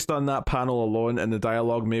guess based on that panel alone and the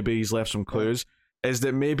dialogue, maybe he's left some clues. Is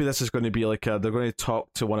that maybe this is going to be like they're going to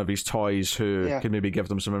talk to one of his toys who can maybe give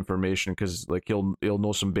them some information, because like he'll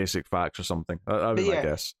know some basic facts or something. That would be my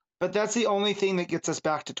guess. But that's the only thing that gets us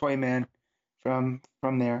back to Toyman from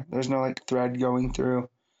there. There's no like thread going through,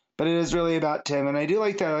 but it is really about Tim, and I do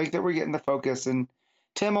like that. I like that we're getting the focus, and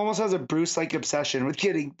Tim almost has a Bruce-like obsession with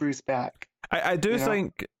getting Bruce back. I do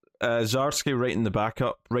think Zdarsky writing the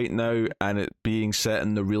backup right now and it being set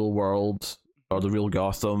in the real world, or the real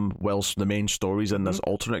Gotham, whilst the main story's in this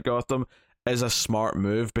alternate Gotham, is a smart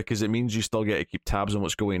move, because it means you still get to keep tabs on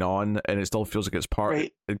what's going on, and it still feels like it's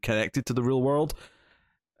connected to the real world.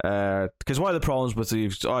 Because one of the problems with you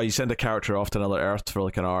send a character off to another Earth for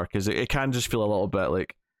like an arc is it can just feel a little bit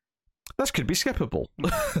like this could be skippable.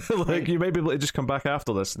 You may be able to just come back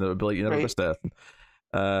after this, and it would be like you never missed it.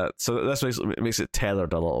 So this makes it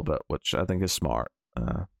tethered a little bit, which I think is smart.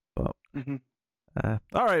 All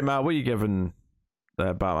right, Matt, what are you giving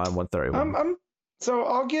Batman 131? So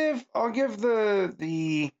I'll give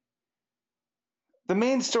the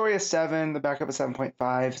main story a 7, the backup a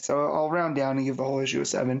 7.5. So I'll round down and give the whole issue a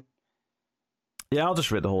 7. Yeah, I'll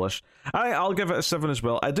just rate the whole issue. I'll give it a 7 as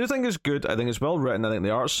well. I do think it's good. I think it's well written. I think the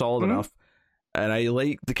art's solid enough, and I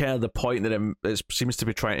like the point that it seems to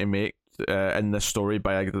be trying to make in this story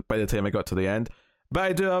by the time I got to the end. But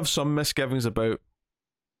I do have some misgivings about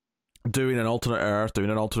doing an alternate Earth, doing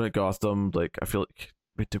an alternate Gotham. Like, I feel like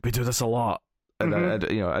we do this a lot, and I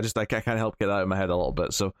can't help get that in my head a little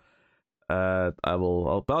bit. So I'll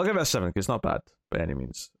give it a 7, because it's not bad by any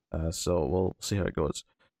means. So we'll see how it goes.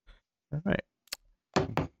 All right.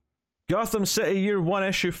 Gotham City Year 1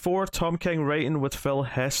 Issue 4, Tom King writing with Phil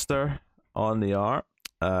Hester on the art.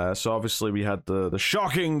 So obviously we had the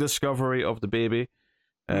shocking discovery of the baby,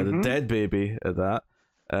 the dead baby at that,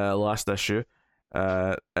 last issue.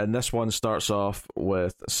 And this one starts off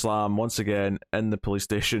with Slam once again in the police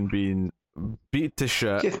station being beat to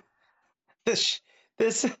shit. This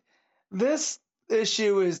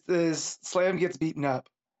issue is Slam gets beaten up.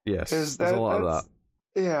 Yes, there's a lot of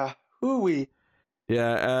that. Yeah, hooey.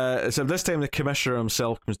 Yeah, so this time the commissioner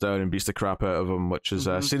himself comes down and beats the crap out of him, which is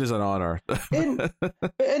seen as an honor. and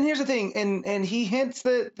here's the thing, and he hints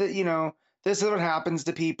that this is what happens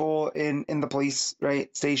to people in the police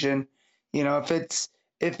station. If it's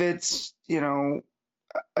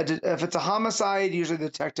a homicide, usually the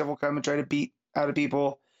detective will come and try to beat out of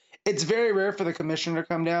people. It's very rare for the commissioner to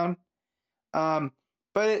come down.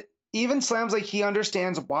 But even Slam's like, he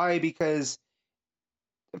understands why, because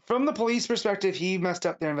from the police perspective, he messed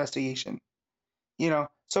up their investigation. So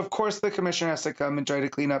of course the commissioner has to come and try to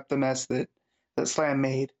clean up the mess that Slam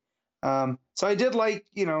made. So I did like,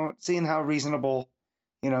 seeing how reasonable,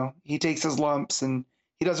 he takes his lumps and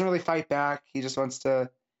he doesn't really fight back. He just wants to,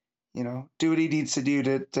 do what he needs to do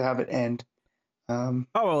to have it end.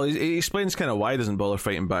 He explains kind of why he doesn't bother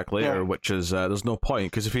fighting back later, which is there's no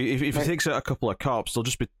point, because if he takes out a couple of cops, there'll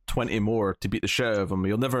just be 20 more to beat the shit out of him.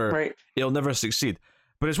 He'll never succeed.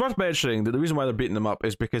 But it's worth mentioning that the reason why they're beating him up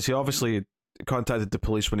is because he obviously contacted the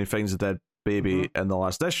police when he finds the dead baby in the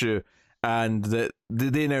last issue, and that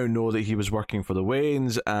they now know that he was working for the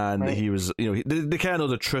Waynes, and that he was, they kind of know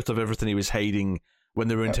the truth of everything he was hiding when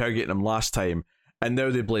they were interrogating him last time, and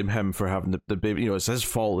now they blame him for having the baby. It's his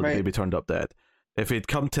fault that the baby turned up dead. If he'd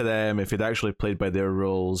come to them, if he'd actually played by their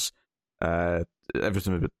rules,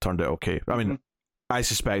 everything would have turned out okay. I mean, I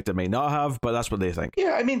suspect it may not have, but that's what they think.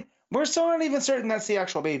 Yeah, I mean, we're still not even certain that's the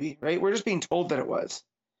actual baby, right? We're just being told that it was.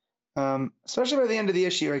 Especially by the end of the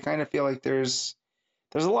issue, I kind of feel like there's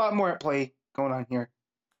a lot more at play going on here.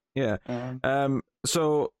 Yeah.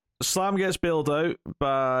 So Slam gets bailed out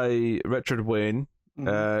by Richard Wayne,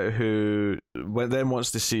 who then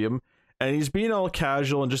wants to see him. And he's being all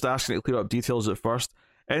casual and just asking to clear up details at first,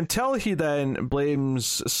 until he then blames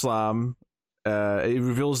Slam. He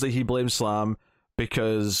reveals that he blames Slam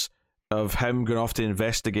because of him going off to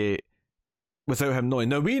investigate without him knowing.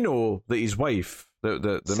 Now, we know that his wife,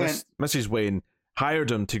 Mrs. Wayne,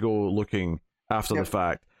 hired him to go looking after the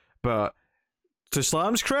fact. But to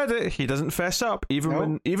Slam's credit, he doesn't fess up,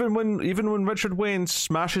 even when Richard Wayne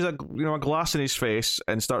smashes a glass in his face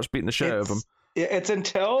and starts beating the shit out of him. It's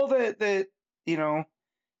until that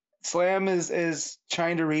Slam is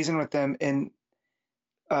trying to reason with them, and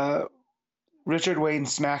Richard Wayne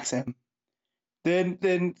smacks him.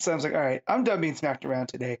 Then Slam's like, all right, I'm done being smacked around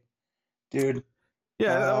today, dude.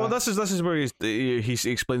 Yeah, this is where he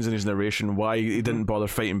explains in his narration why he didn't bother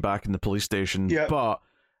fighting back in the police station. Yeah. But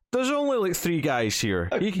there's only like 3 guys here.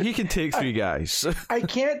 He can take 3 guys. I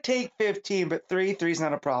can't take 15, but three's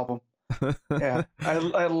not a problem. Yeah,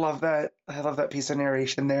 I love that. I love that piece of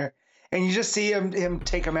narration there, and you just see him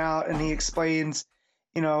take him out, and he explains,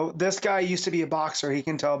 this guy used to be a boxer. He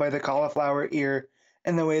can tell by the cauliflower ear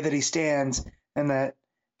and the way that he stands, and that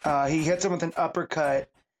he hits him with an uppercut,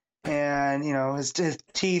 and his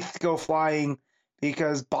teeth go flying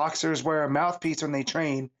because boxers wear a mouthpiece when they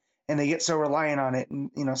train, and they get so reliant on it,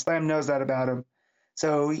 and Slam knows that about him,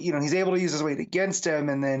 so he's able to use his weight against him,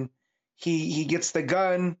 and then he gets the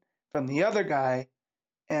gun from the other guy,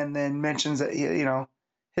 and then mentions that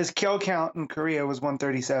his kill count in Korea was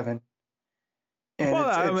 137.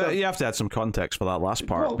 And you have to add some context for that last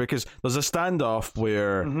part, because there's a standoff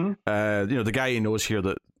where the guy he knows here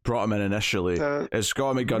that brought him in initially is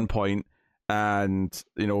got him at gunpoint, and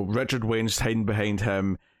Richard Wayne's hiding behind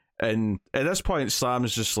him, and at this point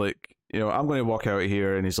Slam's just like, I'm going to walk out of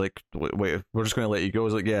here, and he's like, wait, we're just going to let you go.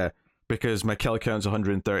 He's like, yeah, because my kill count's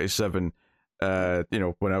 137.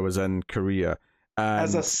 When I was in Korea.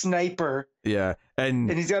 As a sniper. Yeah.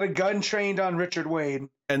 And he's got a gun trained on Richard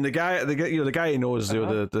Wayne. And the guy he knows,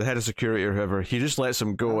 the head of security or whoever, he just lets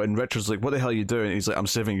him go, and Richard's like, what the hell are you doing? And he's like, I'm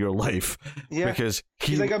saving your life. Yeah. Because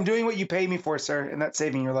he's like, I'm doing what you pay me for, sir, and that's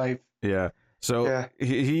saving your life. Yeah. So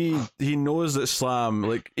he knows that Slam,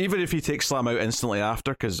 like, even if he takes Slam out instantly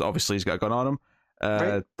after, because obviously he's got a gun on him,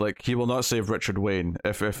 like, he will not save Richard Wayne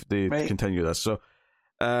if they continue this. So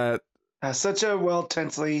such a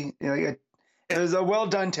it was a well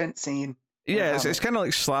done tense scene. Yeah, it's kind of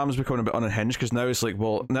like Slam's becoming a bit unhinged, because now it's like,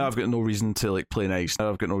 well, now I've got no reason to like play nice. Now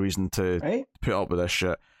I've got no reason to put up with this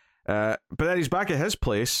shit. But then he's back at his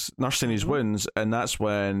place, nursing his wounds, and that's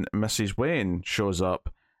when Mrs. Wayne shows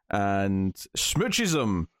up and smooches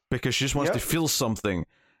him because she just wants to feel something.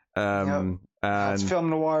 And it's film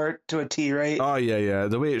noir to a T, right? Oh yeah.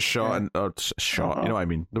 The way it's shot you know what I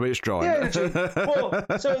mean. The way it's drawn. Yeah. Well,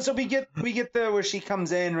 so we get the where she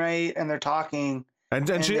comes in, right, and they're talking,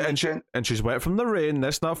 And she's wet from the rain.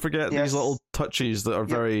 Let's not forget these little touches that are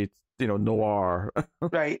very noir.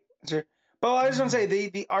 Right. Sure. Well, I just want to say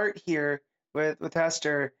the art here with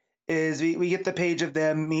Hester is we get the page of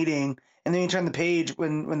them meeting, and then you turn the page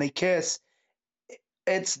when they kiss.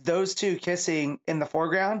 It's those two kissing in the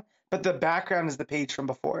foreground, but the background is the page from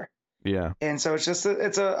before. Yeah. And so it's just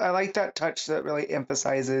I like that touch that really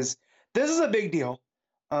emphasizes this is a big deal.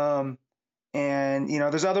 And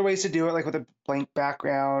there's other ways to do it, like with a blank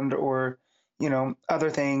background or other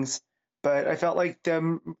things. But I felt like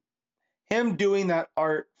him doing that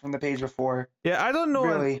art from the page before. Yeah, I don't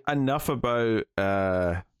know enough about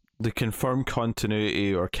the confirmed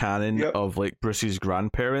continuity or canon of like Bruce's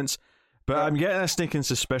grandparents, but I'm getting a sneaking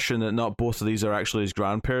suspicion that not both of these are actually his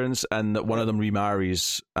grandparents, and that one of them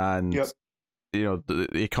remarries, and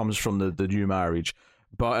he comes from the new marriage.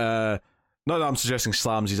 But not that I'm suggesting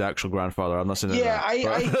Slam's his actual grandfather. I'm not saying that. Yeah,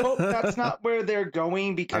 I hope that's not where they're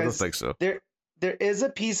going, because I don't think so. There is a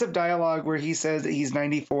piece of dialogue where he says that he's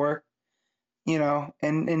 94.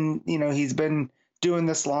 And he's been doing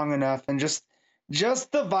this long enough, and just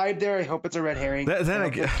the vibe there. I hope it's a red herring. Then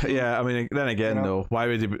again, though, why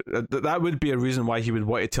would he? That would be a reason why he would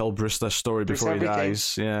want to tell Bruce this story before he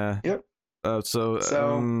dies. Yeah. Yep.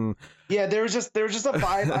 Yeah, there was just a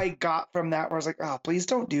vibe I got from that where I was like, oh, please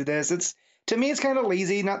don't do this. To me, it's kind of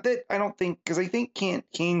lazy. Not that I don't think, because I think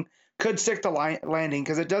Kane could stick the landing,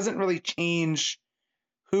 because it doesn't really change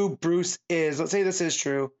who Bruce is. Let's say this is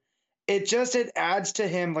true. It adds to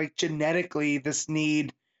him, like, genetically, this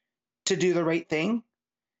need to do the right thing,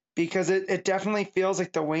 because it definitely feels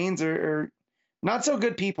like the Waynes are not so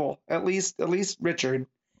good people, at least Richard.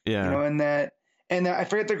 Yeah. And that I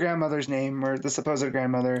forget the grandmother's name, or the supposed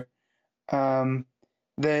grandmother. Why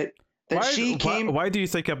do you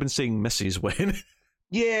think I've been saying Mrs. Wayne?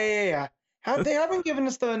 Yeah. They haven't given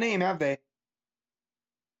us the name, have they?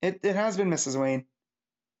 It has been Mrs. Wayne.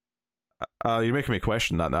 You're making me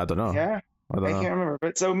question that. I don't know. Yeah, I can't remember.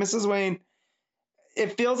 But so Mrs. Wayne,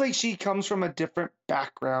 it feels like she comes from a different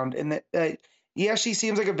background, and that she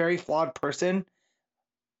seems like a very flawed person,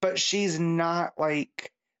 but she's not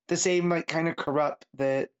like the same like kind of corrupt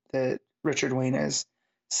that Richard Wayne is.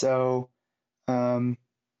 So, and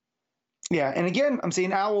again, I'm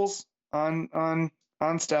seeing owls on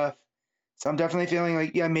stuff, so I'm definitely feeling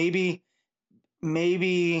like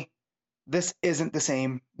maybe this isn't the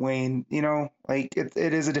same Wayne, like it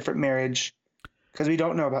is a different marriage, because we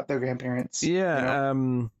don't know about their grandparents. Yeah.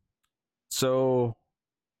 So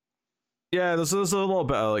yeah, there's a little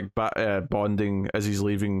bit of like bonding as he's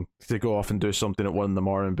leaving to go off and do something at 1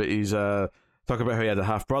 a.m, but he's talking about how he had a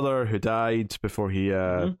half brother who died before he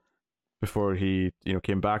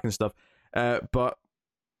came back and stuff. But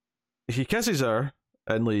he kisses her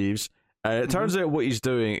and leaves. It turns out what he's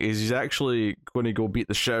doing is he's actually going to go beat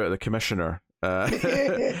the shit out of the commissioner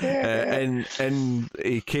in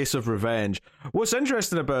a case of revenge. What's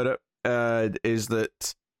interesting about it is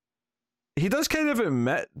that he does kind of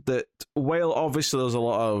admit that while obviously there's a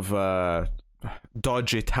lot of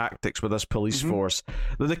dodgy tactics with this police force,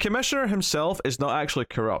 that the commissioner himself is not actually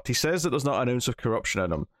corrupt. He says that there's not an ounce of corruption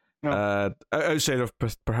in him. No. Outside of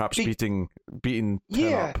perhaps beating him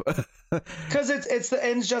up. Because it's the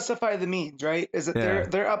ends justify the means, right? Is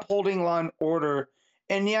that they're upholding law and order,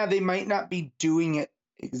 and they might not be doing it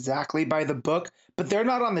exactly by the book, but they're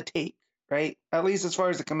not on the take, right? At least as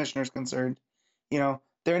far as the commissioner's concerned, they're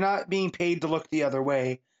not being paid to look the other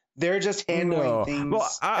way. They're just handling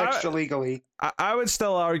things extra legally. I would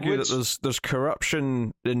still argue that there's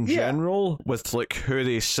corruption in general with like who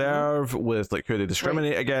they serve, with like who they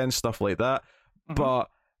discriminate against, stuff like that. But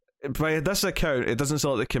by this account, it doesn't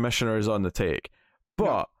sound like the commissioner is on the take.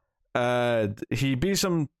 But he beats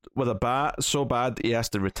him with a bat so bad that he has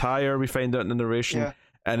to retire. We find out in the narration,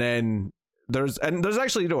 and then there's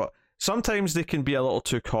actually, sometimes they can be a little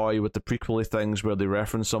too coy with the prequel things where they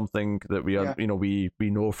reference something that we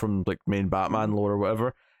know from like main Batman lore or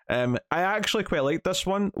whatever. I actually quite like this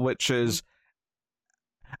one, which is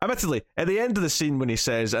admittedly at the end of the scene when he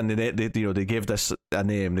says, and they gave this a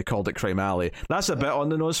name, they called it Crime Alley. That's a bit on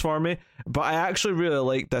the nose for me, but I actually really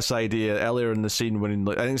like this idea earlier in the scene when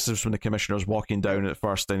I think this is when the commissioner's walking down at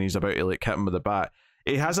first and he's about to like hit him with a bat.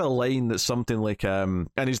 He has a line that's something like in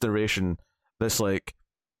his narration that's like,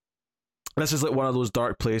 this is like one of those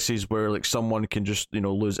dark places where like someone can just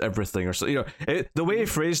lose everything or so. The way he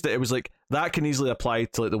phrased it, it was like that can easily apply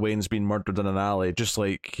to like the Wayne's being murdered in an alley, just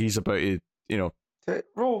like he's about to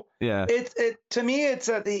rule. Yeah. It to me, it's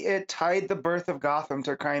that it tied the birth of Gotham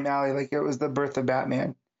to Crime Alley like it was the birth of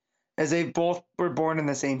Batman, as they both were born in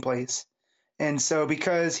the same place. And so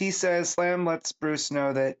because he says Slam lets Bruce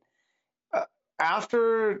know that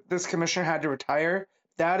after this commissioner had to retire,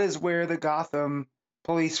 that is where the Gotham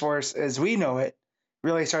police force, as we know it,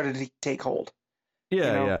 really started to take hold.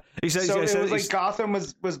 Yeah, yeah. He says, it was like Gotham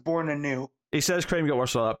was born anew. He says crime got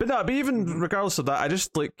worse like that. But even regardless of that,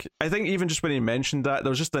 I think even just when he mentioned that, there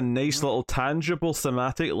was just a nice little tangible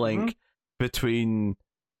thematic link between,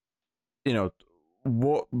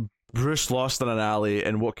 what Bruce lost in an alley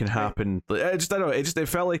and what can happen. I don't know. It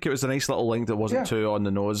felt like it was a nice little link that wasn't too on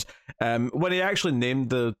the nose. When he actually named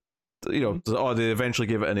they eventually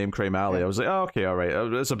gave it a name, Crime Alley. I was like, oh, okay, all right.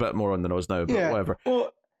 It's a bit more on the nose now, but whatever.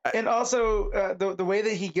 Well, and also the way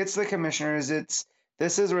that he gets the commissioner is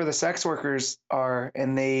this is where the sex workers are,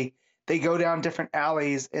 and they go down different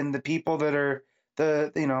alleys, and the people that are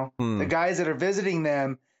the guys that are visiting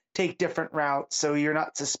them take different routes, so you're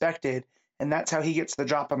not suspected, and that's how he gets the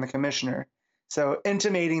drop on the commissioner. So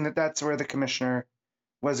intimating that that's where the commissioner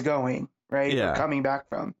was going, right? Yeah. Or coming back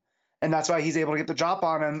from, and that's why he's able to get the drop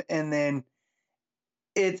on him. And then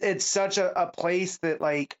it's such a place that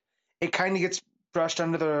like it kind of gets brushed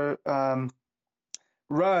under the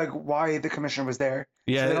rug why the commissioner was there.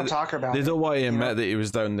 Yeah, so they don't talk about it. They don't want to admit that he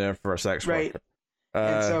was down there for a sex worker.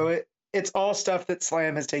 And so it's all stuff that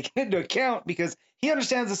Slam has taken into account because he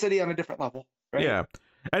understands the city on a different level. Right? Yeah.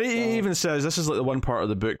 And he even says, this is like the one part of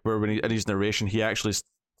the book where when in his narration, he actually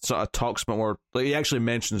sort of talks about more, like he actually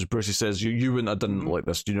mentions Bruce. He says, you wouldn't have done it like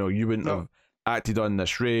this. You wouldn't have acted on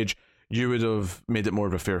this rage. You would have made it more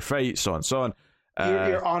of a fair fight, so on and so on.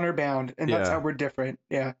 You're honor bound, and that's how we're different.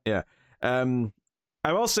 Yeah. Yeah.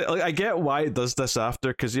 I will say, like, I get why it does this after,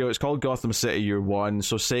 because it's called Gotham City Year One,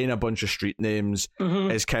 so saying a bunch of street names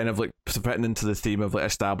is kind of like fitting into the theme of like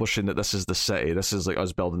establishing that this is the city. This is like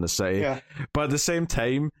us building the city. Yeah. But at the same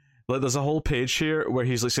time, like, there's a whole page here where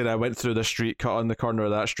he's like saying, I went through this street, cut on the corner of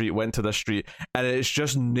that street, went to this street, and it's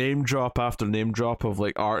just name drop after name drop of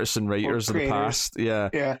like artists and writers of the past. Yeah.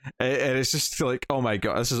 Yeah. And it's just like, oh my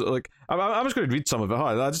god, this is like, I'm just going to read some of it. Huh?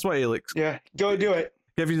 I just want to like, go do it.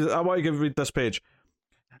 I want to read this page.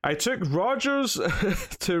 I took Rogers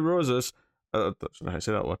to Roses, I don't know how to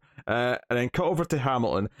say that one, and then cut over to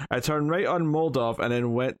Hamilton. I turned right on Moldov and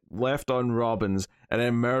then went left on Robbins and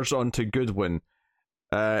then merged onto Goodwin.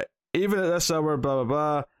 Even at this hour, blah,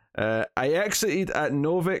 blah, blah. I exited at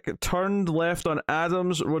Novick, turned left on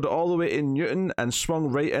Adams, rode all the way to Newton, and swung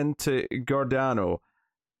right into Giordano.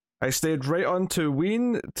 I stayed right onto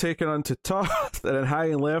Wien, taken onto Toth, and then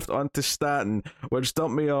hanging left onto Staten, which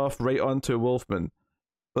dumped me off right onto Wolfman.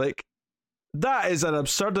 Like, that is an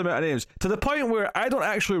absurd amount of names, to the point where I don't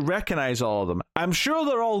actually recognize all of them. I'm sure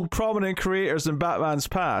they're all prominent creators in Batman's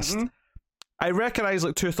past. I recognize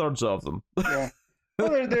like 2/3 of them. Yeah.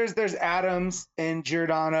 Well, there's Adams and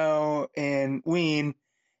Giordano and Ween,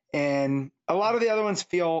 and a lot of the other ones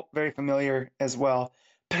feel very familiar as well.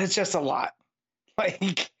 But it's just a lot.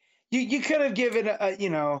 Like you could have given I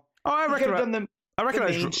recognize the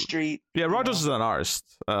Main Street. Yeah, Rogers is an artist.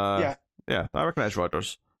 Yeah, I recognize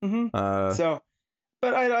Rogers. But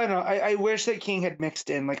I don't know. I wish that King had mixed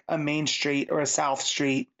in like a Main Street or a South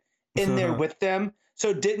Street in there with them, so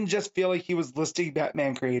it didn't just feel like he was listing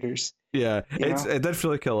Batman creators. Yeah, it did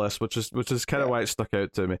feel like a list, which is kind of why it stuck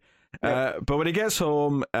out to me. But when he gets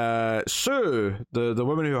home, Sue, the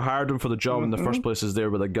woman who hired him for the job in the first place, is there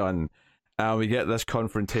with a gun, and we get this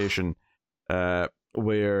confrontation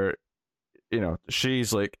where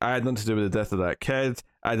she's like, I had nothing to do with the death of that kid.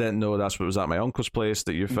 I didn't know that's what was at my uncle's place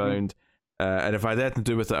that you found. And if I had anything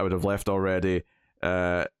to do with it, I would have left already.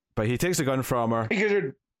 But he takes the gun from her.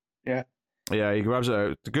 Yeah, he grabs it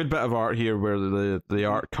out. It's a good bit of art here where the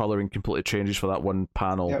art colouring completely changes for that one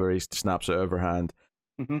panel where he snaps it out of her hand.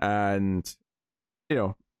 And,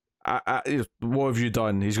 what have you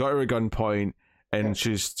done? He's got her at gunpoint, and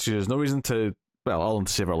she has no reason to, well, all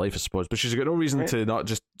to save her life, I suppose, but she's got no reason to not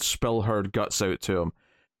just spill her guts out to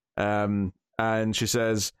him. And she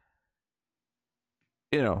says,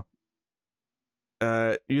 you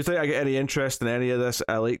think I get any interest in any of this?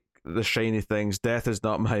 I like the shiny things. Death is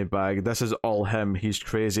not my bag. This is all him. He's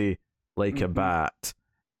crazy like a bat.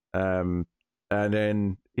 And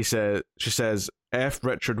then she says, F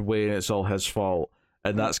Richard Wayne, it's all his fault.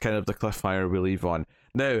 And that's kind of the cliffhanger we leave on.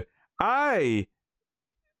 Now, I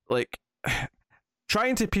like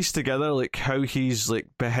trying to piece together like how he's like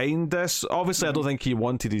behind this. Obviously, I don't think he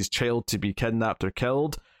wanted his child to be kidnapped or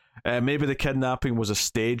killed. Maybe the kidnapping was a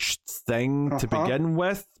staged thing to begin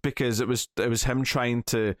with, because it was him trying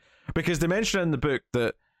to. Because they mention in the book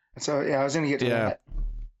that. So I was going to get to that.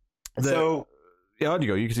 On you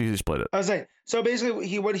go. You can split it. I was saying, so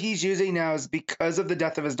basically, what he's using now is because of the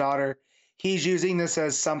death of his daughter. He's using this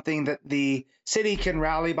as something that the city can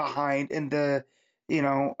rally behind, and the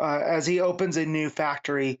as he opens a new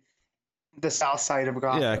factory, the south side of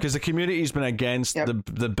Gotham. Yeah, because the community's been against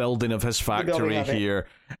the building of his factory of here,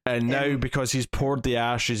 and now because he's poured the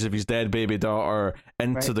ashes of his dead baby daughter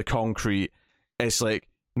into the concrete, it's like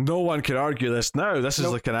no one can argue this now. This is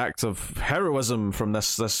like an act of heroism from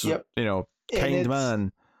this kind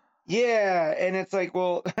man. Yeah, and it's like,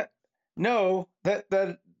 well, no,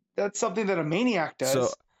 that's something that a maniac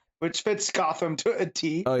does. Which fits Gotham to a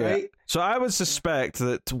T, right? So I would suspect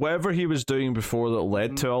that whatever he was doing before that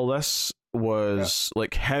led to all this was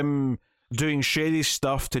like him doing shady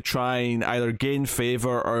stuff to try and either gain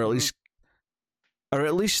favor or at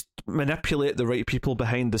least manipulate the right people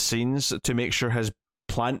behind the scenes to make sure his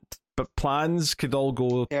plans could all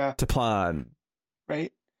go to plan.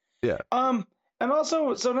 Right. Yeah. And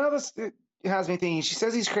also, so now this has me thinking. She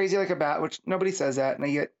says he's crazy like a bat, which nobody says that,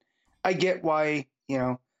 and I get why,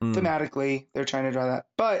 thematically they're trying to draw that.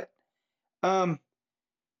 But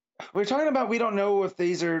we're talking about, we don't know if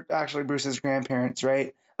these are actually Bruce's grandparents,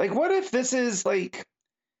 right? Like, what if this is like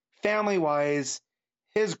family wise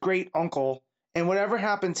his great uncle, and whatever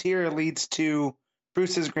happens here leads to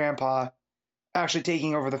Bruce's grandpa actually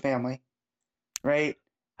taking over the family, right?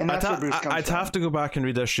 And that's where Bruce comes from. I'd have to go back and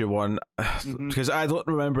read issue 1 because I don't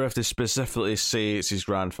remember if they specifically say it's his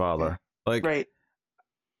grandfather, right?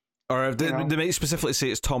 Or if they might specifically say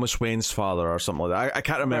it's Thomas Wayne's father or something like that. I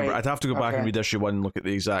can't remember. I'd have to go back and read issue 1 and look at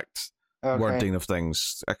the exact wording of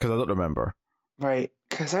things because I don't remember. Right,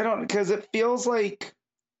 because it feels like,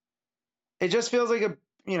 it just feels like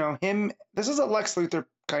him. This is a Lex Luthor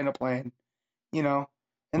kind of plan, and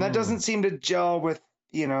that doesn't seem to gel with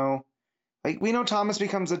like, we know Thomas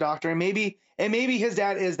becomes a doctor, and maybe his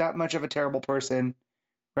dad is that much of a terrible person,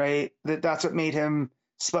 right? That's what made him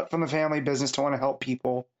split from the family business to want to help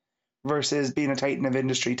people versus being a titan of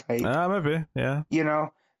industry type. Maybe, yeah.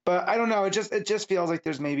 But I don't know. It just feels like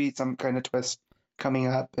there's maybe some kind of twist coming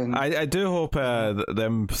up, and I do hope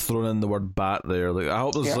them throwing in the word bat there. Like, I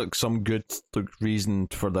hope there's like some good reason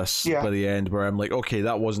for this by the end, where I'm like, okay,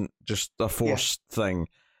 that wasn't just a forced thing.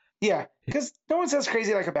 Yeah, because no one says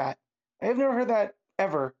crazy like a bat. I've never heard that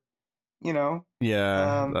ever. Yeah,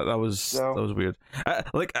 that was weird.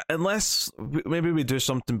 Like, unless maybe we do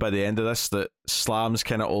something by the end of this that Slam's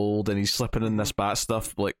kind of old and he's slipping in this bat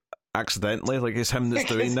stuff like accidentally, like it's him that's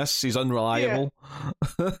doing this. He's unreliable.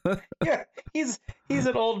 Yeah, he's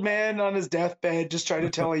an old man on his deathbed just trying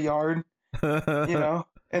to tell a yarn, and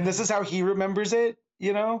this is how he remembers it.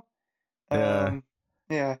 Yeah.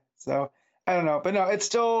 So I don't know, but no, it's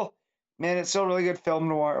still. Man, it's still really good film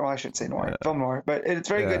noir. Well, I shouldn't say noir, film noir, but it's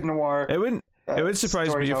very good noir. It would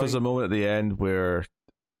surprise me if there's a moment at the end where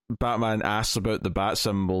Batman asks about the bat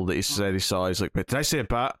symbol that he said he saw. He's like, "Wait, did I say a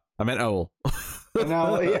bat? I meant owl." And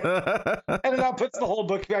now, and it now puts the whole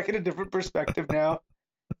book back in a different perspective now.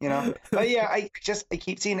 But yeah, I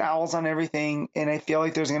keep seeing owls on everything, and I feel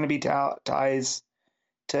like there's going to be ties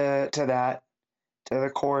to that, to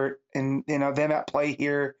the court, and them at play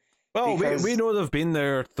here. Well, we know they've been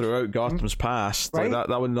there throughout Gotham's past. Right? Like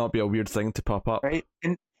that would not be a weird thing to pop up. Right.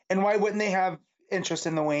 And why wouldn't they have interest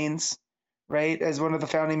in the Waynes, right? As one of the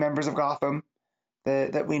founding members of Gotham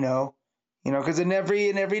that we know. Because in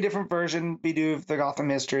every different version we do of the Gotham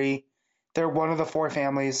history, they're one of the 4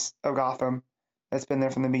 families of Gotham that's been there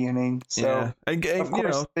from the beginning. So of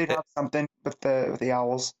course they'd have something with the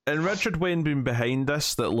owls. And Richard Wayne being behind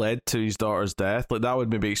this that led to his daughter's death, like that would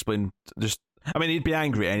maybe explain just. I mean, he'd be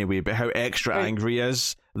angry anyway, but how extra angry he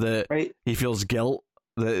is that he feels guilt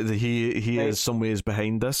that he is some ways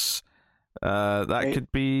behind this. That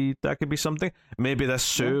could be something. Maybe this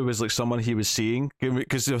Sue was like someone he was seeing,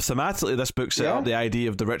 because thematically this book set up the idea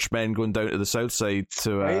of the rich men going down to the south side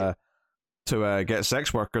to get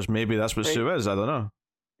sex workers. Maybe that's what Sue is. I don't know.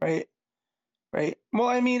 Right. Well,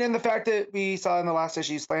 I mean, and the fact that we saw in the last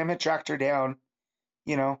issue, Slam had tracked her down,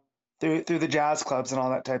 through the jazz clubs and all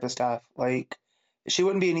that type of stuff. Like, she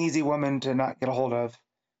wouldn't be an easy woman to not get a hold of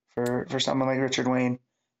for someone like Richard Wayne,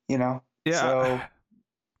 Yeah. So,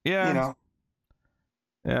 yeah.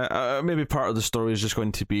 Maybe part of the story is just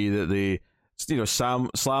going to be that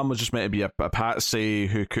Slam was just meant to be a patsy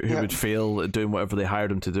who would fail at doing whatever they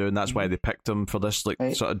hired him to do, and that's why they picked him for this sort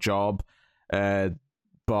of job.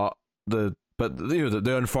 But the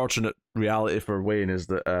unfortunate reality for Wayne is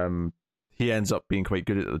that he ends up being quite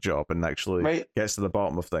good at the job and actually gets to the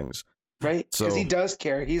bottom of things. Right, because he does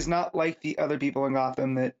care. He's not like the other people in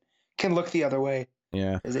Gotham that can look the other way.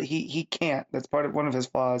 Yeah, is that he can't. That's one of his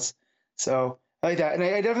flaws. So I like that, and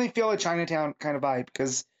I definitely feel a Chinatown kind of vibe,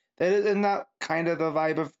 because that is not kind of the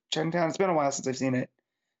vibe of Chinatown. It's been a while since I've seen it,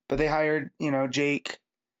 but they hired Jake,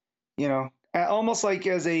 almost like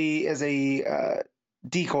as a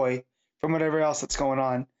decoy from whatever else that's going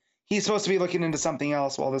on. He's supposed to be looking into something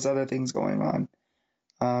else while there's other things going on.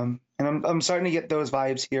 And I'm starting to get those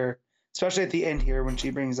vibes here, especially at the end here when she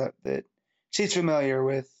brings up that she's familiar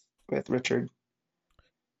with Richard.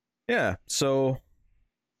 Yeah. So,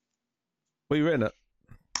 what are you rating it?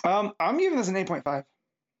 I'm giving this an 8.5.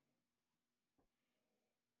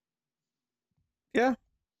 Yeah,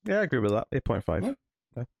 I agree with that. 8.5.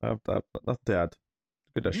 Yeah. Nothing to add.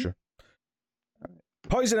 Good issue. Mm-hmm.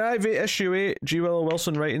 Poison Ivy issue 8. G. Willow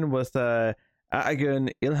Wilson writing with Atagun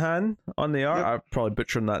Ilhan on the art. Yep. I'm probably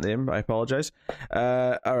butchering that name. I apologize.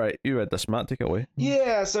 All right, you read this, Matt. Take it away.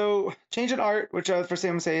 Yeah, so change in art, which the first thing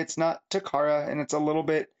I'm gonna say, it's not Takara, and it's a little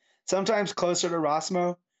bit sometimes closer to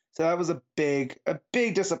Rosmo. So that was a big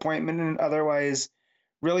disappointment, and otherwise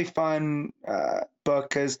really fun book,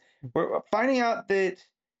 because we're finding out that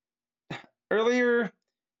earlier,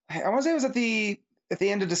 I want to say it was at the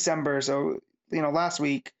end of December, so last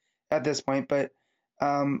week at this point, but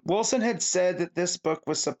Wilson had said that this book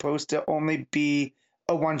was supposed to only be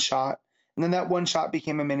a one shot, and then that one shot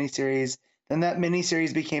became a miniseries, then that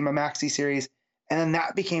miniseries became a maxi series, and then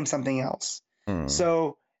that became something else.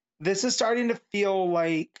 So this is starting to feel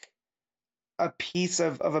like a piece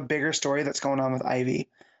of a bigger story that's going on with Ivy.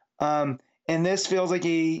 And this feels like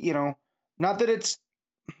not that it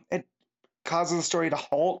causes the story to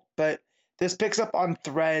halt, but this picks up on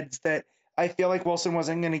threads that I feel like Wilson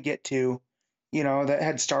wasn't going to get to, that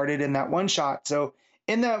had started in that one shot. So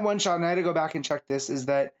in that one shot, and I had to go back and check this, is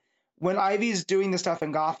that when Ivy's doing the stuff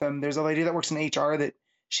in Gotham, there's a lady that works in HR that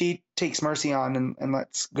she takes mercy on and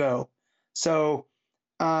lets go. So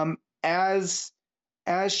as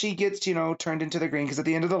she gets, turned into the green, because at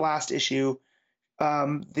the end of the last issue,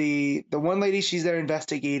 the one lady she's there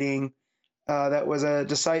investigating, that was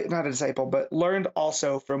not a disciple, but learned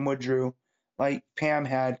also from Woodrue, like Pam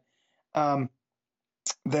had,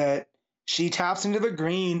 that she taps into the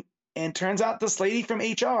green, and turns out this lady from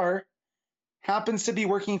HR happens to be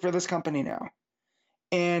working for this company now.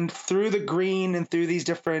 And through the green and through these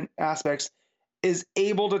different aspects is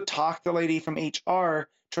able to talk the lady from HR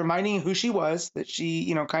to reminding who she was, that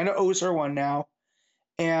she, kind of owes her one now.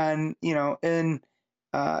 And,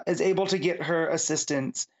 is able to get her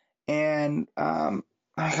assistance. And I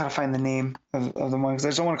gotta find the name of the one, because I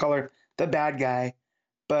just don't want to call her the bad guy.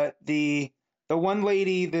 But the one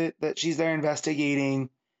lady that she's there investigating,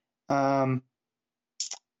 let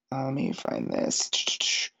me find this,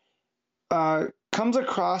 comes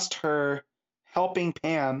across her helping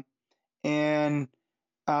Pam, and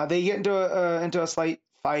they get into a slight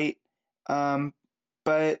fight,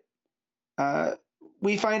 but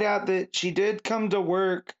we find out that she did come to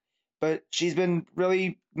work, but she's been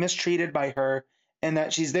really mistreated by her, and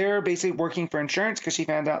that she's there basically working for insurance because she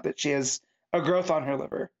found out that she has a growth on her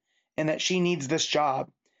liver and that she needs this job.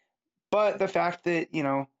 But the fact that,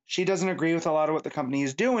 she doesn't agree with a lot of what the company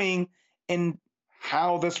is doing and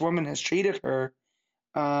how this woman has treated her,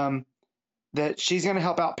 that she's going to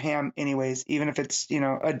help out Pam anyways, even if it's,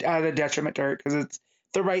 at a detriment to her, because it's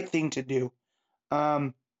the right thing to do.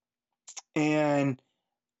 And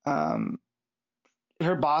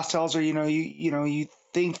her boss tells her, you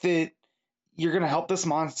think that you're going to help this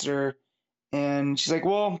monster. And she's like,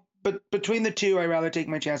 well, but between the two, I'd rather take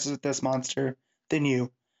my chances with this monster than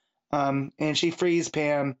you. And she frees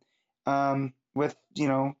Pam with,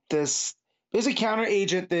 this, there's a counter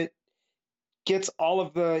agent that gets all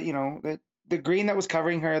of the, the green that was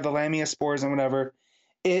covering her, the Lamia spores and whatever.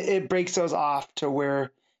 It breaks those off to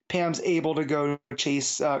where Pam's able to go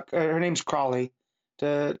chase, her name's Crawley,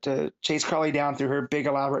 to chase Crawley down through her big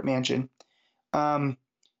elaborate mansion. And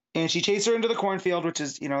she chased her into the cornfield, which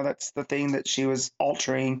is, that's the thing that she was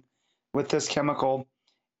altering with this chemical.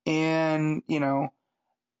 And,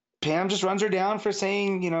 Pam just runs her down for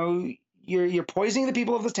saying, you're poisoning the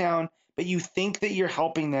people of this town, but you think that you're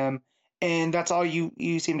helping them, and that's all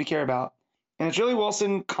you seem to care about. And it's really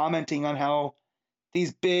Wilson commenting on how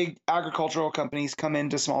these big agricultural companies come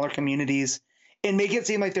into smaller communities and make it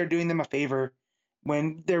seem like they're doing them a favor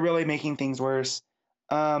when they're really making things worse.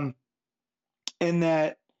 And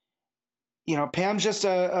that, Pam's just she's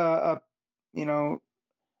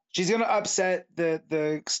going to upset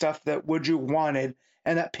the stuff that Woodrue wanted,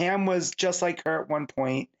 and that Pam was just like her at one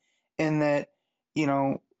point, and that,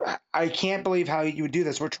 I can't believe how you would do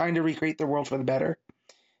this. We're trying to recreate the world for the better.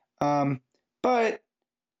 But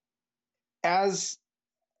as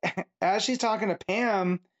she's talking to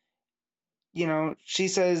Pam, she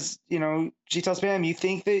says, she tells Pam, you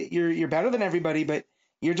think that you're better than everybody, but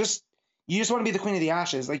you just want to be the queen of the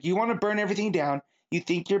ashes. Like, you want to burn everything down. You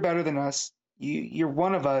think you're better than us. You're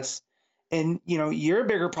one of us, and you're a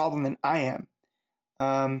bigger problem than I am.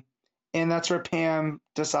 And that's where Pam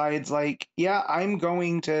decides, like, yeah, I'm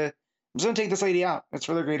just gonna take this lady out. It's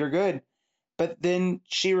for the greater good. But then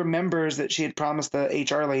she remembers that she had promised the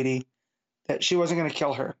HR lady that she wasn't gonna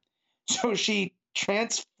kill her. So she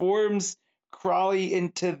transforms Crawley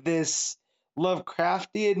into this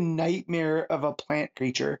Lovecraftian nightmare of a plant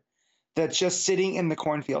creature that's just sitting in the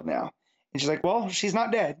cornfield now. And she's like, well, she's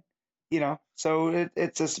not dead, so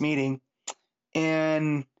it's this meeting.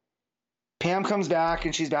 And Pam comes back,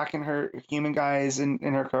 and she's back in her human guise and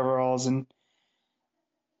in her coveralls, and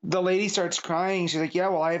the lady starts crying. She's like, yeah,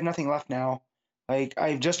 well, I have nothing left now. Like,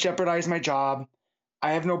 I've just jeopardized my job.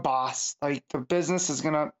 I have no boss. Like, the business is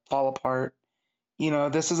going to fall apart.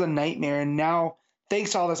 This is a nightmare. And now,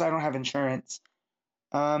 thanks to all this, I don't have insurance.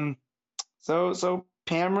 So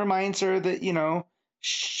Pam reminds her that,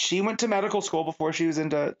 she went to medical school before she was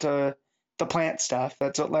into the plant stuff.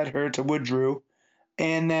 That's what led her to Woodrue.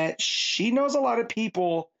 And that she knows a lot of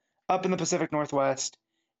people up in the Pacific Northwest,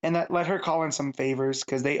 and that let her call in some favors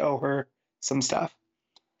because they owe her some stuff.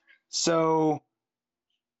 So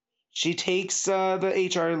she takes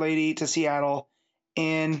the HR lady to Seattle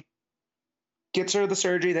and gets her the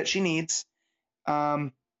surgery that she needs.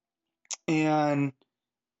 And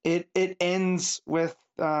it ends with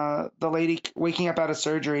the lady waking up out of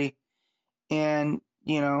surgery, and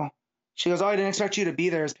she goes, oh, I didn't expect you to be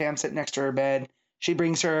there, as Pam's sitting next to her bed. She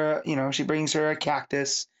brings her a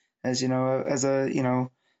cactus as a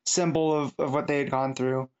symbol of what they had gone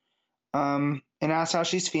through, and asks how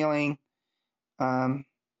she's feeling. And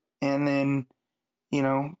then,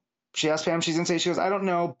 she asks Pam, she's gonna say, she goes, I don't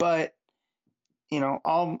know, but I'm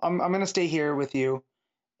gonna stay here with you.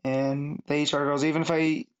 And the HR goes, even if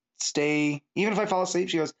I fall asleep,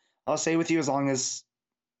 she goes, I'll stay with you as long as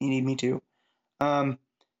you need me to. So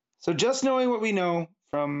just knowing what we know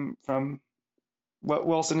from what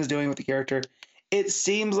Wilson is doing with the character, it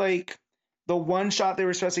seems like the one shot they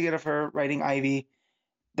were supposed to get of her writing Ivy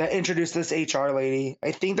that introduced this HR lady,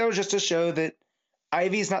 I think that was just to show that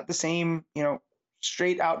Ivy's not the same,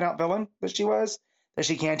 straight out and out villain that she was, that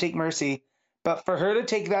she can't take mercy. But for her to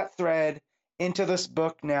take that thread into this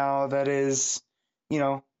book now that is,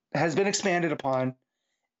 has been expanded upon,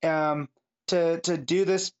 to do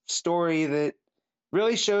this story that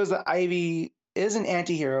really shows that Ivy is an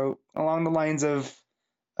anti-hero along the lines of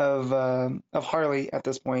Harley at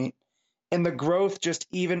this point, and the growth just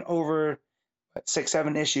even over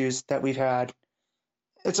 6-7 issues that we've had.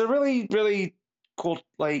 It's a really, really cool,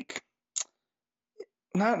 like,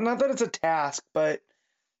 not that it's a task, but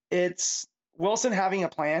it's Wilson having a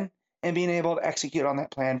plan and being able to execute on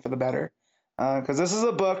that plan for the better. Because this is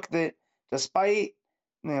a book that, despite,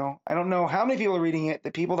 I don't know how many people are reading it,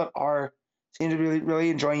 the people that are seem to be really, really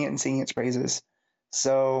enjoying it and singing its praises.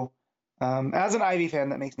 So, as an Ivy fan,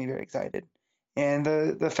 that makes me very excited. And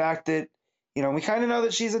the fact that, we kind of know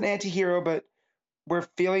that she's an anti-hero, but we're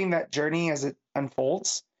feeling that journey as it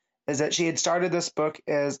unfolds, is that she had started this book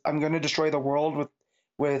as, I'm going to destroy the world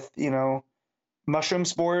with mushroom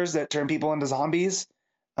spores that turn people into zombies,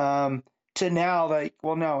 to now, like,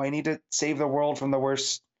 well, no, I need to save the world from the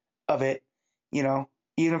worst of it, even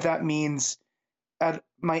if that means at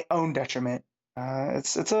my own detriment.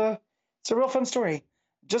 It's a real fun story.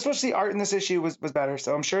 Just wish the art in this issue was better.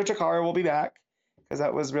 So I'm sure Takara will be back, because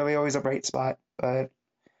that was really always a bright spot. But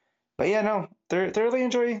yeah, no, thoroughly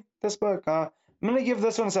enjoy this book. I'm going to give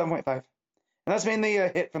this one a 7.5. And that's mainly a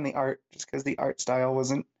hit from the art, just because the art style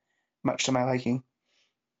wasn't much to my liking.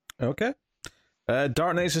 Okay.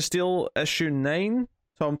 Dark Knights of Steel issue 9.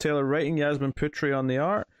 Tom Taylor writing, Yasmin Putri on the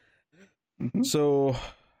art. Mm-hmm. So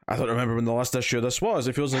I don't remember when the last issue of this was.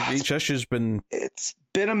 It feels like each issue's been... It's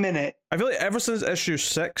been a minute. I feel like ever since issue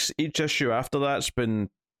 6, each issue after that's been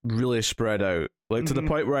really spread out. Like, to the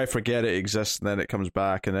point where I forget it exists, and then it comes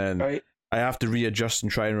back, and then I have to readjust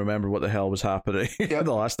and try and remember what the hell was happening in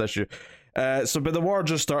the last issue. But the war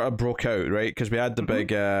just broke out, right? Because we had the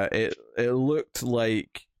big... It looked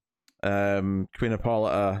like Queen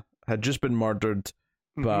Hippolyta had just been murdered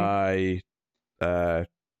by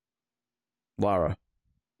Lara.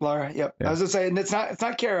 Yep. Yeah. I was gonna say, and it's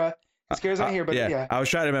not Kara. Kara's not here, but yeah. I was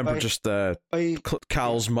trying to remember just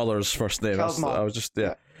Cal's mother's first name. Cal's mom. I was just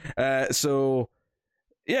so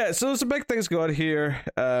there's some big things going on here.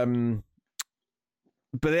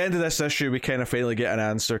 By the end of this issue, we kind of finally get an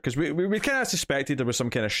answer, because we kind of suspected there was some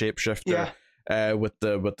kind of shapeshifter with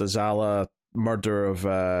the Zala murder of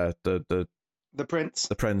the prince.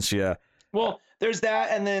 The prince, yeah. Well, there's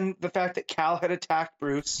that, and then the fact that Cal had attacked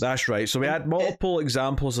Bruce. That's right. So we had multiple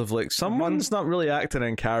examples of, like, someone's not really acting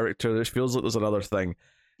in character. There feels like there's another thing.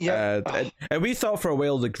 Yeah. And we thought for a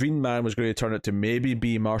while the Green Man was going to turn out to maybe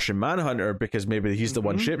be Martian Manhunter because maybe he's the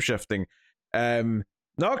one shapeshifting.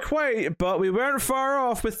 Not quite, but we weren't far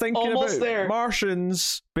off with thinking Almost about there.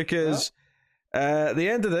 Martians because at the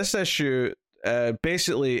end of this issue,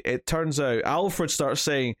 basically it turns out Alfred starts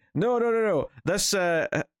saying, no, this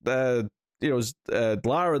Lara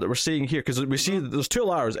that we're seeing here, because we see that there's two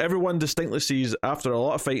Laras. Everyone distinctly sees after a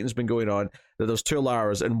lot of fighting's been going on that there's two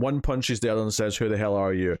Laras, and one punches the other and says, "Who the hell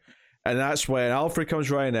are you?" And that's when Alfred comes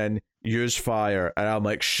running in, use fire, and I'm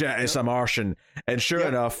like, shit, it's a Martian. And sure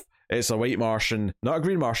enough, it's a white Martian, not a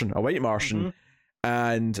green Martian, a white Martian.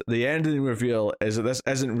 And the ending reveal is that this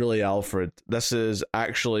isn't really Alfred. This is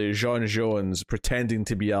actually J'onn J'onzz pretending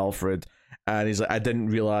to be Alfred. And he's like, I didn't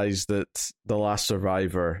realize that the last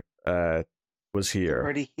survivor was here.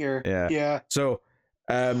 Already here. Yeah. So,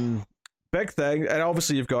 big thing. And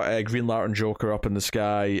obviously you've got Green Lantern Joker up in the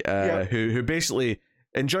sky, who basically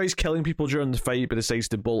enjoys killing people during the fight, but decides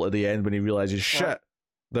to bolt at the end when he realizes, shit,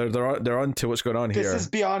 they're onto what's going on here. This is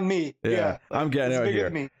beyond me. Yeah. I'm getting out of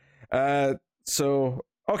here. So,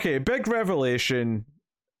 okay, big revelation.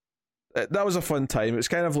 That was a fun time. It's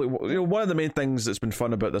kind of like, one of the main things that's been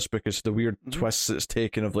fun about this book is the weird twists it's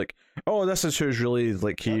taken of like, oh, this is who's really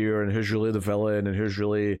like here and who's really the villain and who's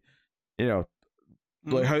really,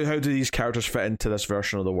 like how do these characters fit into this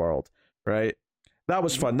version of the world, right? That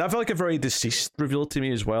was fun. That felt like a very Deceased reveal to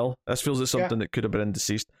me as well. This feels like something that could have been in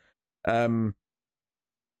Deceased.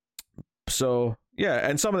 So yeah,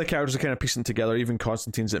 and some of the characters are kind of piecing together. Even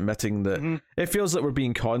Constantine's admitting that it feels like we're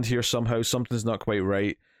being conned here somehow. Something's not quite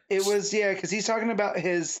right. It was, because he's talking about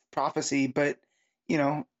his prophecy, but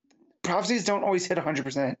prophecies don't always hit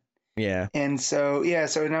 100%. Yeah. And so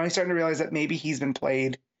so now he's starting to realize that maybe he's been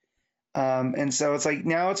played. And so it's like,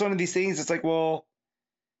 now it's one of these things. It's like, well,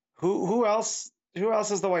 who else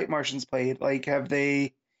has the White Martians played? Like, have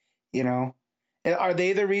they, are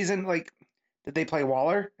they the reason? Like, did they play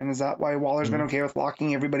Waller? And is that why Waller's been okay with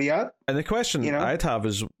locking everybody up? And the question I'd have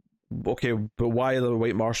is, okay, but why are the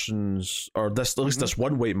White Martians, or this, at least this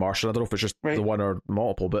one White Martian? I don't know if it's just the one or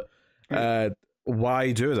multiple, but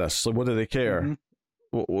why do this? Like, what do they care?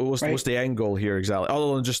 What's the end goal here exactly?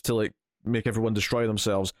 Other than just to like make everyone destroy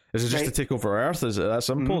themselves? Is it just to take over Earth? Is it that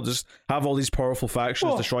simple? Just have all these powerful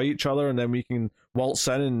factions destroy each other, and then we can waltz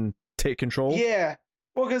in and take control? Yeah.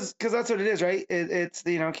 Well, because that's what it is, right? It's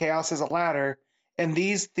chaos is a ladder, and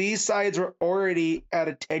these sides were already at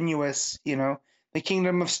a tenuous, the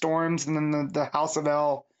Kingdom of Storms and then the House of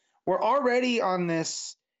El were already on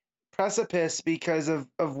this precipice because of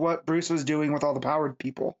what Bruce was doing with all the powered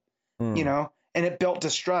people, and it built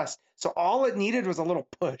distrust. So all it needed was a little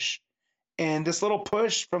push, and this little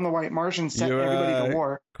push from the White Martians sent everybody to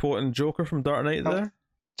war. Quoting Joker from Dark Knight there,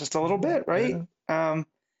 just a little bit, right? Yeah.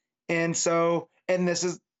 And so. And this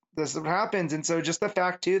is what happens. And so just the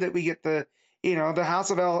fact too that we get the House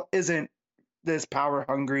of El isn't this power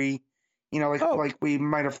hungry, like we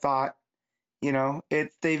might have thought.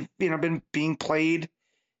 They've been being played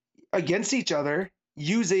against each other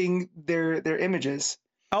using their images.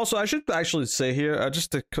 Also, I should actually say here,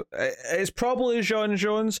 it's probably J'onn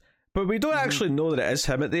J'onzz, but we don't actually know that it is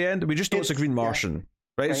him at the end. We just know it's a Green Martian,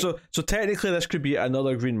 right? So technically this could be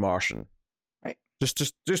another Green Martian.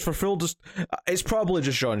 Just for full, it's probably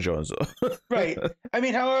just J'onn J'onzz. Right. I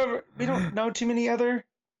mean, however, we don't know too many other.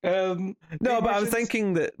 No, but I'm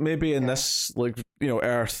thinking that maybe in this,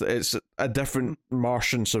 Earth, it's a different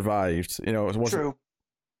Martian survived. It wasn't. True.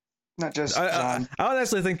 Not just. I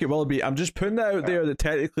honestly think it will be. I'm just putting it out there that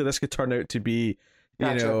technically this could turn out to be,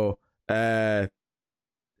 I don't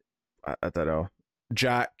know,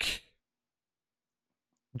 Jack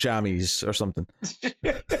Jammies or something.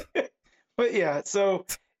 But yeah, so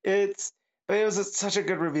it was such a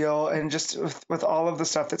good reveal, and just with all of the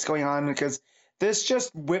stuff that's going on, because this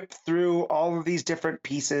just whipped through all of these different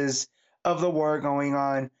pieces of the war going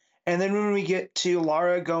on. And then when we get to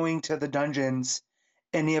Lara going to the dungeons,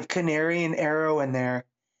 and you have Canary and Arrow in there,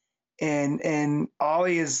 and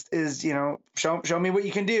Ollie is show me what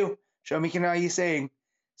you can do, show me how you sing,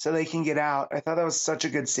 so they can get out. I thought that was such a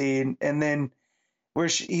good scene. And then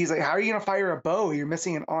he's like, "How are you gonna fire a bow? You're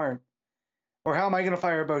missing an arm." Or how am I going to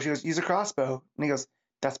fire a bow? She goes, use a crossbow. And he goes,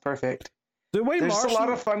 that's perfect. There's a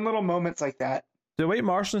lot of fun little moments like that. Do White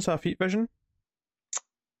Martians have heat vision?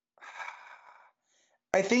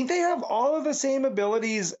 I think they have all of the same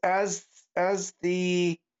abilities as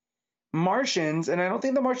the Martians, and I don't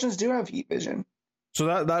think the Martians do have heat vision.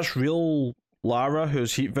 So that's real Lara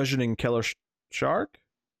who's heat visioning Killer Shark?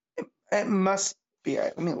 It must be.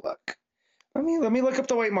 Let me look. Let me look up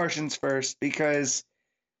the White Martians first, because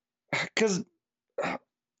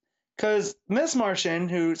because Miss Martian,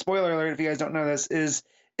 who, spoiler alert if you guys don't know this, is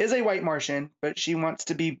a white Martian, but she wants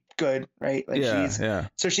to be good, right? Like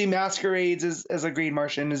so she masquerades as a green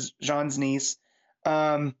Martian, as Jean's niece.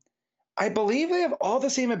 I believe they have all the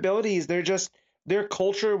same abilities. They're just their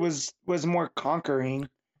culture was more conquering.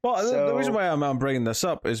 Well, the reason why I'm bringing this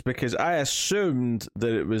up is because I assumed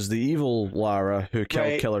that it was the evil Lara who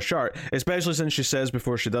killed Killer Shark, especially since she says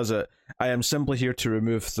before she does it, "I am simply here to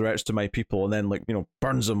remove threats to my people," and then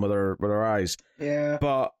burns them with her eyes. Yeah.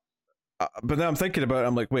 But now I'm thinking about it.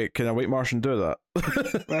 I'm like, wait, can a white Martian do that?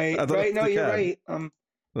 Right. Right. No, you're right.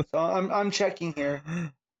 So I'm checking here,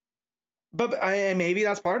 but maybe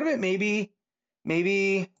that's part of it. Maybe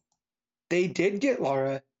they did get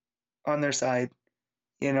Lara on their side.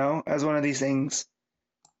 As one of these things,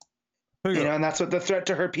 and that's what the threat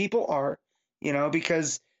to her people are,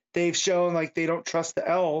 because they've shown like they don't trust the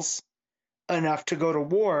L's enough to go to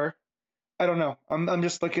war. I don't know. I'm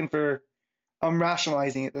just I'm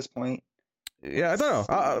rationalizing at this point. Yeah, I don't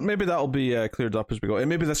know. Maybe that'll be cleared up as we go. And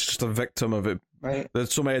maybe that's just a victim of it. Right.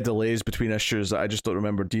 There's so many delays between issues that I just don't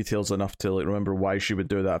remember details enough to remember why she would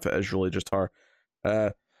do that if it is really just her.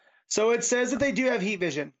 So it says that they do have heat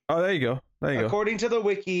vision. Oh, there you go. According to the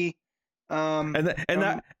wiki. In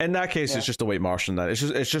that case, it's just a white Martian. Then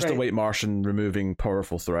it's just a white Martian removing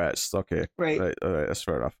powerful threats. Okay, right. That's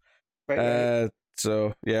fair enough. Right.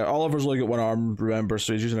 So yeah, Oliver's only got one arm. Remember,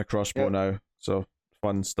 so he's using a crossbow now. So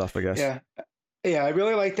fun stuff, I guess. Yeah. I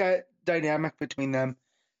really like that dynamic between them.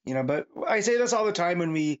 But I say this all the time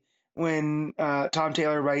when Tom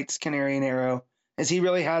Taylor writes Canary and Arrow, is he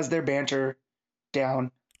really has their banter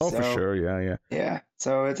down. Oh, for sure, yeah. Yeah,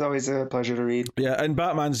 so it's always a pleasure to read. Yeah, and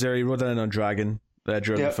Batman's there. He rode in on Dragon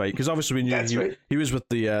during the fight, because obviously we knew he was with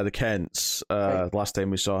the Kents last time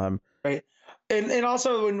we saw him. Right, and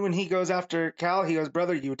also when he goes after Cal, he goes,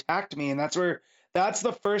 "Brother, you attacked me," and that's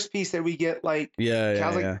the first piece that we get. Like,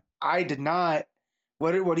 Cal's like, "I did not.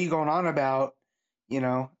 What are you going on about?"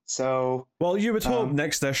 So. Well, you would hope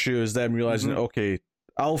next issue is them realizing, okay,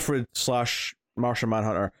 Alfred / Martian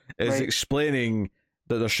Manhunter is explaining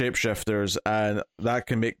that they're shapeshifters, and that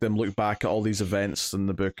can make them look back at all these events in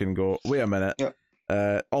the book and go, wait a minute,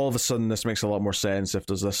 all of a sudden this makes a lot more sense if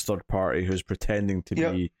there's this third party who's pretending to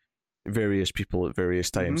be various people at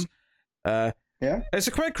various times. It's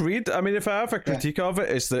a quick read. I mean, if I have a critique of it,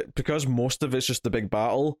 it's that because most of it's just the big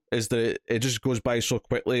battle, is that it just goes by so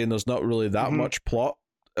quickly and there's not really that much plot.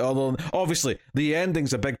 Although obviously the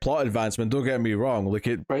ending's a big plot advancement, don't get me wrong, like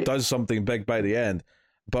it does something big by the end.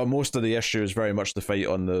 But most of the issue is very much the fight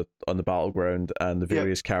on the battleground and the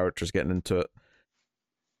various characters getting into it.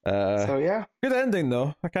 Good ending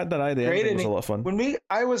though. I can't deny the ending was a lot of fun.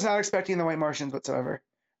 I was not expecting the White Martians whatsoever.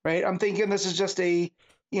 Right, I'm thinking this is just a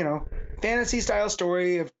fantasy style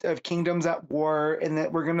story of kingdoms at war, and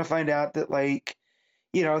that we're gonna find out that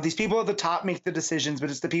these people at the top make the decisions, but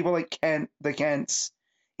it's the people like the Kents,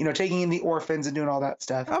 taking in the orphans and doing all that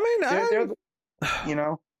stuff. I mean,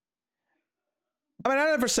 I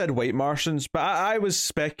never said white Martians, but I was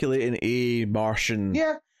speculating a Martian.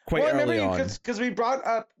 Yeah, quite early on because we brought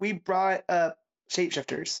up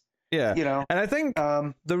shapeshifters. Yeah, and I think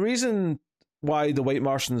the reason why the white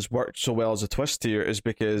Martians worked so well as a twist here is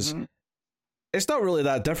because it's not really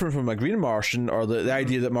that different from a green Martian or the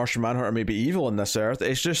idea that Martian Manhunter may be evil on this Earth.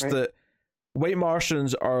 It's just that white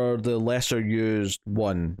Martians are the lesser used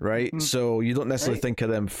one, right? So you don't necessarily think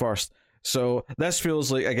of them first. So this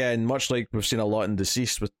feels like, again, much like we've seen a lot in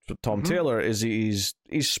Deceased with Tom Taylor, is he's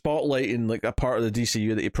spotlighting like a part of the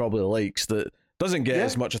DCU that he probably likes that doesn't get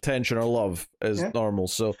as much attention or love as normal.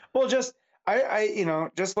 So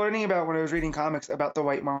I just learning about when I was reading comics about the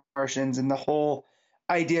White Martians and the whole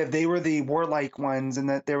idea of they were the warlike ones, and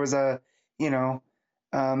that there was they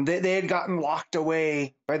had gotten locked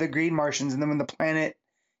away by the Green Martians, and then when the planet,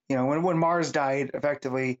 when Mars died,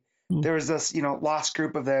 effectively, there was this lost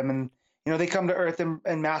group of them, and they come to Earth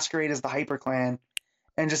and masquerade as the Hyper Clan,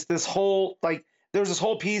 and just this whole there was this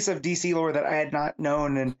whole piece of DC lore that I had not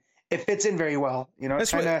known, and it fits in very well.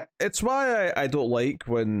 It's why I don't like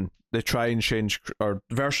when they try and change or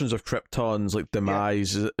versions of Krypton's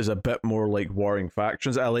demise is a bit more like warring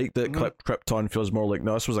factions. I like that Krypton feels more like,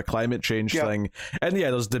 no, this was a climate change thing, and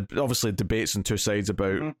there's obviously debates on two sides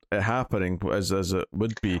about it happening as it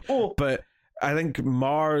would be, but I think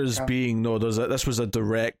Mars being this was a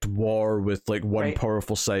direct war with one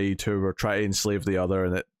powerful side who were trying to enslave the other,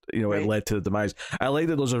 and it it led to the demise. I like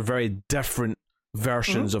that those are very different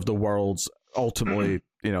versions of the worlds. Ultimately,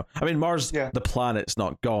 I mean, Mars, the planet's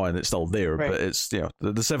not gone; it's still there, but it's the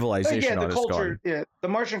civilization on it's gone. The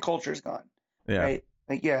Martian culture's gone. Yeah, right.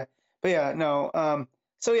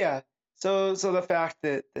 So So the fact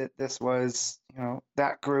that this was, you know,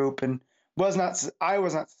 that group and I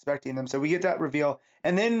was not suspecting them. So we get that reveal,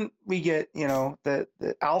 and then we get, you know, that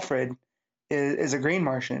Alfred is a Green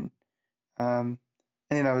Martian. And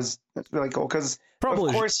that's really cool because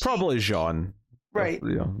probably Jean. Right.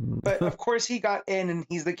 Yeah. But of course he got in, and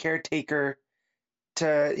he's the caretaker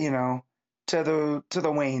to, you know, to the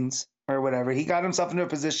Waynes or whatever. He got himself into a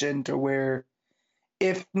position to where,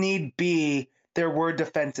 if need be, there were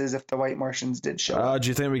defenses if the White Martians did show up. Do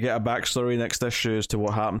you think we get a backstory next issue as to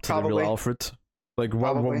what happened to the real Alfred? Like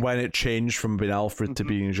when it changed from being Alfred to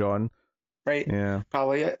being Jean? Right. Yeah.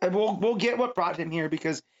 Probably. We'll get what brought him here,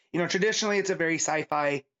 because, you know, traditionally it's a very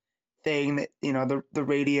sci-fi thing that, you know, the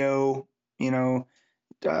radio, you know,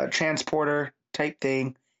 transporter type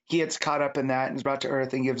thing. He gets caught up in that and is brought to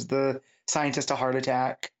Earth and gives the scientist a heart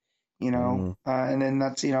attack, you know, and then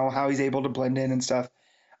that's, you know, how he's able to blend in and stuff.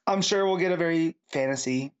 I'm sure we'll get a very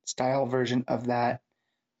fantasy style version of that.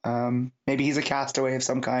 Maybe he's a castaway of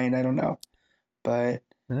some kind. I don't know, but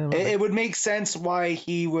it would make sense why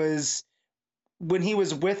he was, when he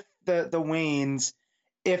was with the Waynes,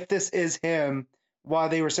 if this is him, why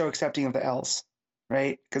they were so accepting of the L's,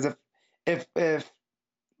 right? Because if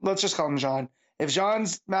let's just call him Jean. If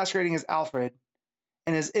Jean's masquerading as Alfred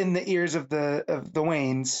and is in the ears of the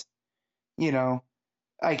Waynes, you know,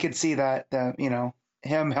 I could see that you know,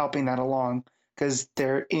 him helping that along, because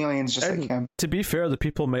they're aliens just like him. To be fair, the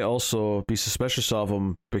people might also be suspicious of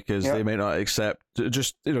him because they might not accept,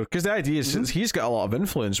 just, you know, because the idea is he's got a lot of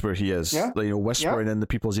influence where he is, like, you know, whispering in the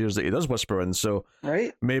people's ears that he does whisper in. So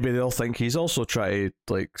maybe they'll think he's also trying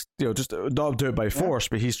to, like, you know, just not do it by force,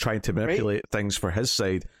 but he's trying to manipulate things for his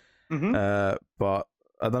side. But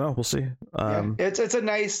I don't know. We'll see. It's a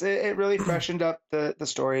nice. It really freshened up the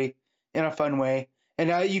story in a fun way. And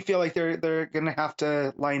now you feel like they're gonna have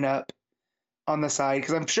to line up on the side,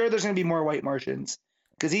 because I'm sure there's gonna be more White Martians.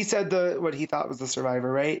 Because he said what he thought was the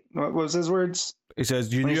survivor, right? What was his words? He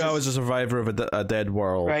says, "You knew I was a survivor of a dead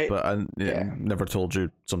world, but I never told you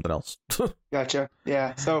something else." Gotcha.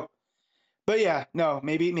 Yeah. So, but yeah, no,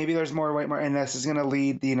 maybe there's more White Martians, and this is gonna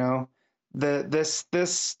lead, you know, this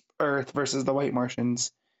Earth versus the White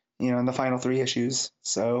Martians, you know, in the final 3 issues.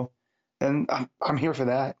 So, and I'm here for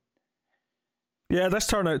that. Yeah, this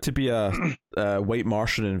turned out to be a White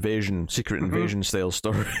Martian invasion, secret invasion style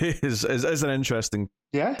story. is an interesting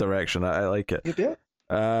direction. I like it. Yeah.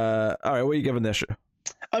 All right, what are you giving this issue?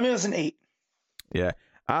 I mean, it's an 8. Yeah,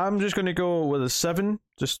 I'm just going to go with a 7,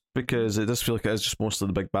 just because it does feel like it's just mostly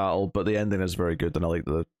the big battle, but the ending is very good, and I like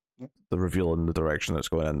the reveal and the direction that's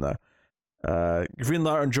going in there. Green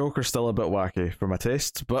Lantern Joker's still a bit wacky for my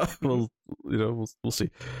taste, but we'll see.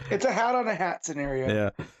 It's a hat on a hat scenario. Yeah.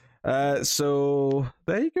 So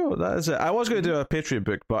there you go. That is it. I was going to do a Patreon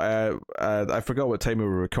book, but I forgot what time we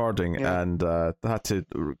were recording, and I had to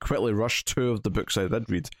quickly rush 2 of the books I did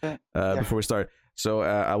read before we start. So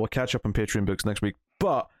I will catch up on Patreon books next week.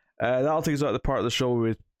 But that'll take us out of the part of the show where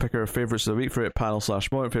we pick our favorites of the week, favorite panel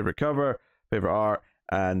 / moment, favorite cover, favorite art,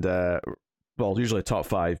 and well, usually top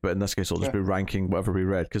 5, but in this case, it'll just be ranking whatever we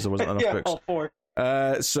read because there wasn't enough books. All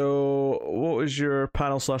 4. So what was your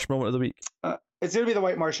panel / moment of the week? It's gonna be the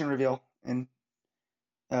White Martian reveal in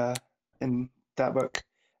that book.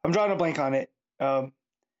 I'm drawing a blank on it. The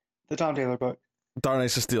Tom Taylor book. Dark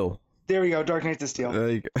Knights of Steel. There we go. Dark Knights of Steel. There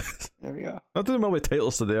you go. There we go. Not doing well with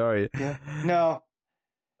titles today, are you? Yeah. No.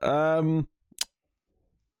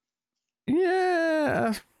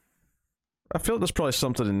 Yeah. I feel like there's probably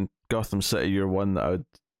something in Gotham City Year 1 that I would.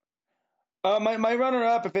 My runner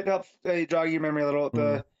up, if it helps jog your memory a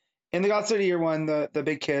little, in the Gotham City Year 1, the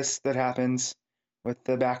big kiss that happens with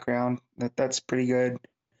the background, that's pretty good.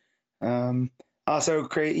 Also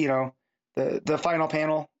create, you know, the final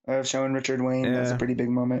panel of showing Richard Wayne. That's a pretty big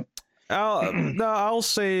moment. I'll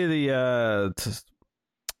say the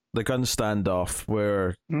gun standoff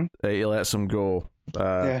where he lets him go.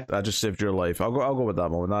 I just saved your life. I'll go with that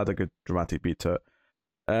moment. That had a good dramatic beat to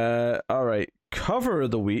it. All right, cover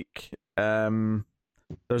of the week.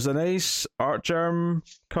 There's a nice Art Germ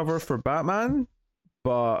cover for Batman,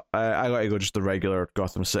 but I gotta go just the regular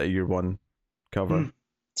Gotham City Year 1 cover.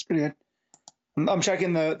 It's pretty good. I'm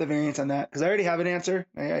checking the variants on that because I already have an answer.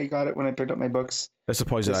 I got it when I picked up my books. It's a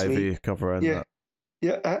Poison Ivy cover, isn't it?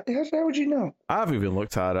 Yeah. How would you know? I haven't even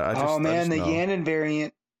looked at it. The Yannon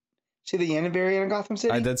variant. See the Yannon variant in Gotham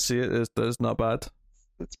City? I did see it. It's not bad.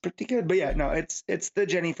 It's pretty good. But yeah, no, it's the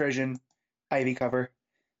Jenny Frisian Ivy cover.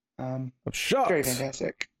 I'm shocked. Very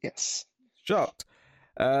fantastic. Yes. Shocked.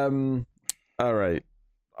 All right.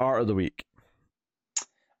 Art of the week.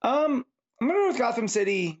 I'm gonna go with Gotham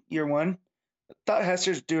City Year 1. I thought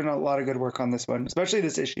Hester's doing a lot of good work on this one, especially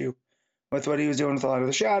this issue with what he was doing with a lot of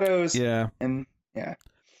the shadows. Yeah. And yeah.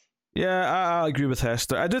 Yeah, I agree with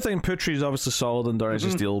Hester. I do think Putri is obviously solid in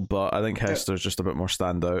Darkness's Steel, but I think Hester's just a bit more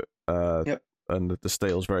standout. And the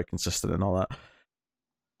style's very consistent and all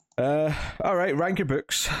that. All right, rank your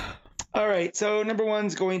books. All right, so number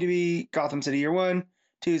 1's going to be Gotham City Year 1.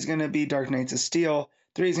 2 is going to be Dark Knights of Steel.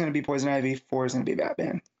 3 is going to be Poison Ivy. 4 is going to be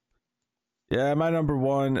Batman. Yeah, my number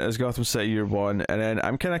 1 is Gotham City Year 1, and then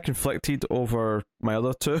I'm kind of conflicted over my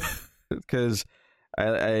other 2 because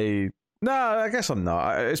no, I guess I'm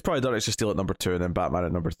not. It's probably Dark Knights of Steel at number 2 and then Batman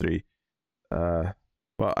at number 3. Well,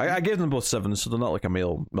 I gave them both 7, so they're not like a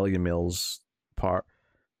million miles apart.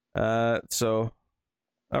 So,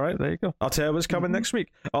 all right, there you go. I'll tell you what's coming next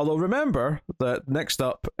week. Although remember that next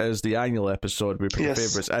up is the annual episode. We pick our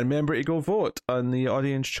favorites, and remember to go vote on the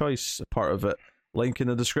audience choice part of it. Link in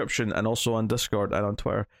the description, and also on Discord and on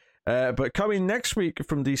Twitter. But coming next week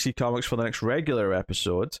from DC Comics for the next regular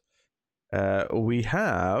episode, we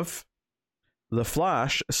have The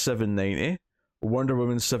Flash 790, Wonder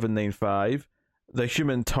Woman 795, The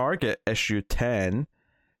Human Target issue 10,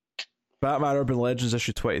 Batman Urban Legends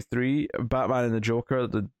issue 23, Batman and the Joker,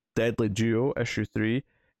 The Deadly Duo issue 3,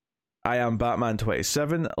 I Am Batman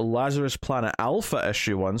 27, Lazarus Planet Alpha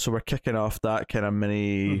issue 1, so we're kicking off that kind of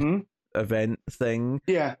mini event thing.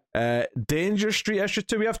 Yeah. Danger Street issue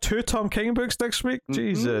 2. We have 2 Tom King books next week.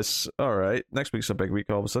 Jesus. Alright. Next week's a big week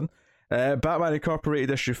all of a sudden. Batman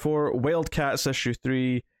Incorporated issue 4, Wildcats issue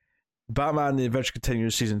 3, Batman The Adventure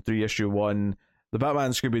Continues season 3 issue 1, the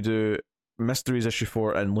Batman Scooby-Doo Mysteries issue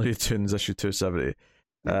 4, and Looney Tunes issue 270.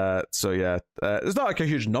 So yeah, it's not like a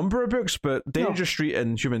huge number of books, but Danger Street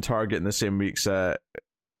and Human Target in the same week's a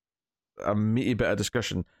meaty bit of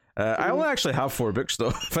discussion. I only actually have 4 books though,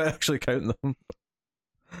 if I actually count them.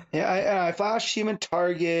 Yeah, I Flash, Human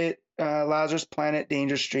Target, Lazarus Planet,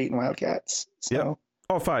 Danger Street, and Wildcats. So. Yep.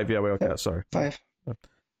 Oh, 5, yeah, Wildcats, sorry. 5.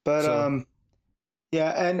 But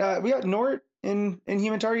yeah, and we got Nort in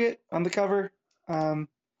Human Target on the cover.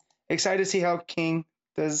 Excited to see how King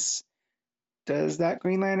does that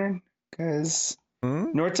Green Lantern, because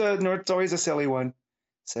Nort's always a silly one.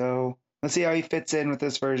 So let's see how he fits in with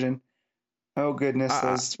this version. Oh goodness,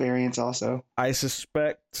 those variants also. I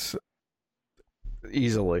suspect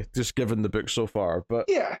easily, just given the book so far. But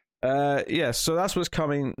yeah, so that's what's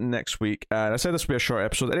coming next week. And I said this would be a short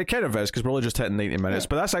episode, and it kind of is because we're only just hitting 90 minutes.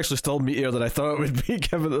 But that's actually still meatier than I thought it would be,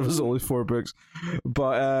 given that it was only 4 books.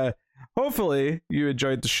 But hopefully you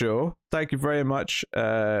enjoyed the show. Thank you very much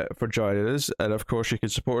for joining us, and of course you can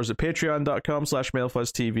support us at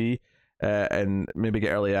patreon.com/MailFuzzTV and maybe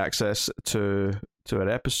get early access to our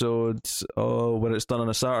episodes when it's done on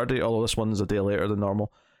a Saturday, although this one's a day later than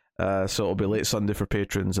normal, so it'll be late Sunday for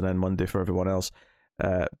patrons and then Monday for everyone else.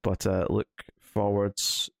 But look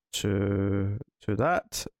forwards to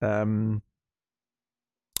that. I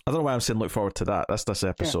don't know why I'm saying look forward to that. That's this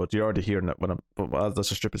episode. You're already hearing it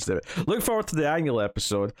that's a stupid statement. Look forward to the annual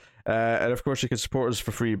episode. And of course you can support us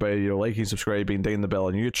for free by liking, subscribing, dinging the bell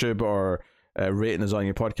on YouTube, or rating us on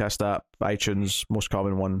your podcast app, iTunes, most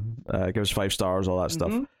common one. Give us 5 stars, all that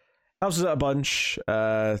stuff. Helps us out a bunch.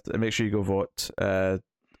 And make sure you go vote as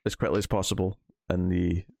quickly as possible in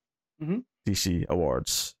the DC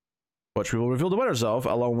Awards, which we will reveal the winners of,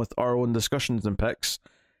 along with our own discussions and picks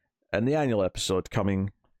in the annual episode coming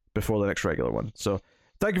before the next regular one. So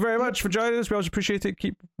thank you very much for joining us. We always appreciate it.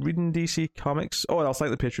 Keep reading DC Comics. Oh, and I'll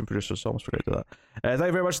thank the Patreon producers. I almost forgot to do that. Thank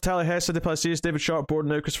you very much to Tally Hess, Duplessis, David Sharp,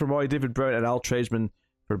 Borden, Christopher Moy, David Brown, and Al Tradesman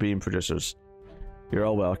for being producers. You're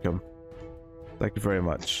all welcome. Thank you very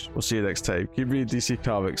much. We'll see you next time. Keep reading DC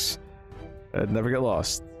Comics and never get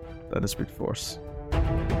lost in the Speed Force.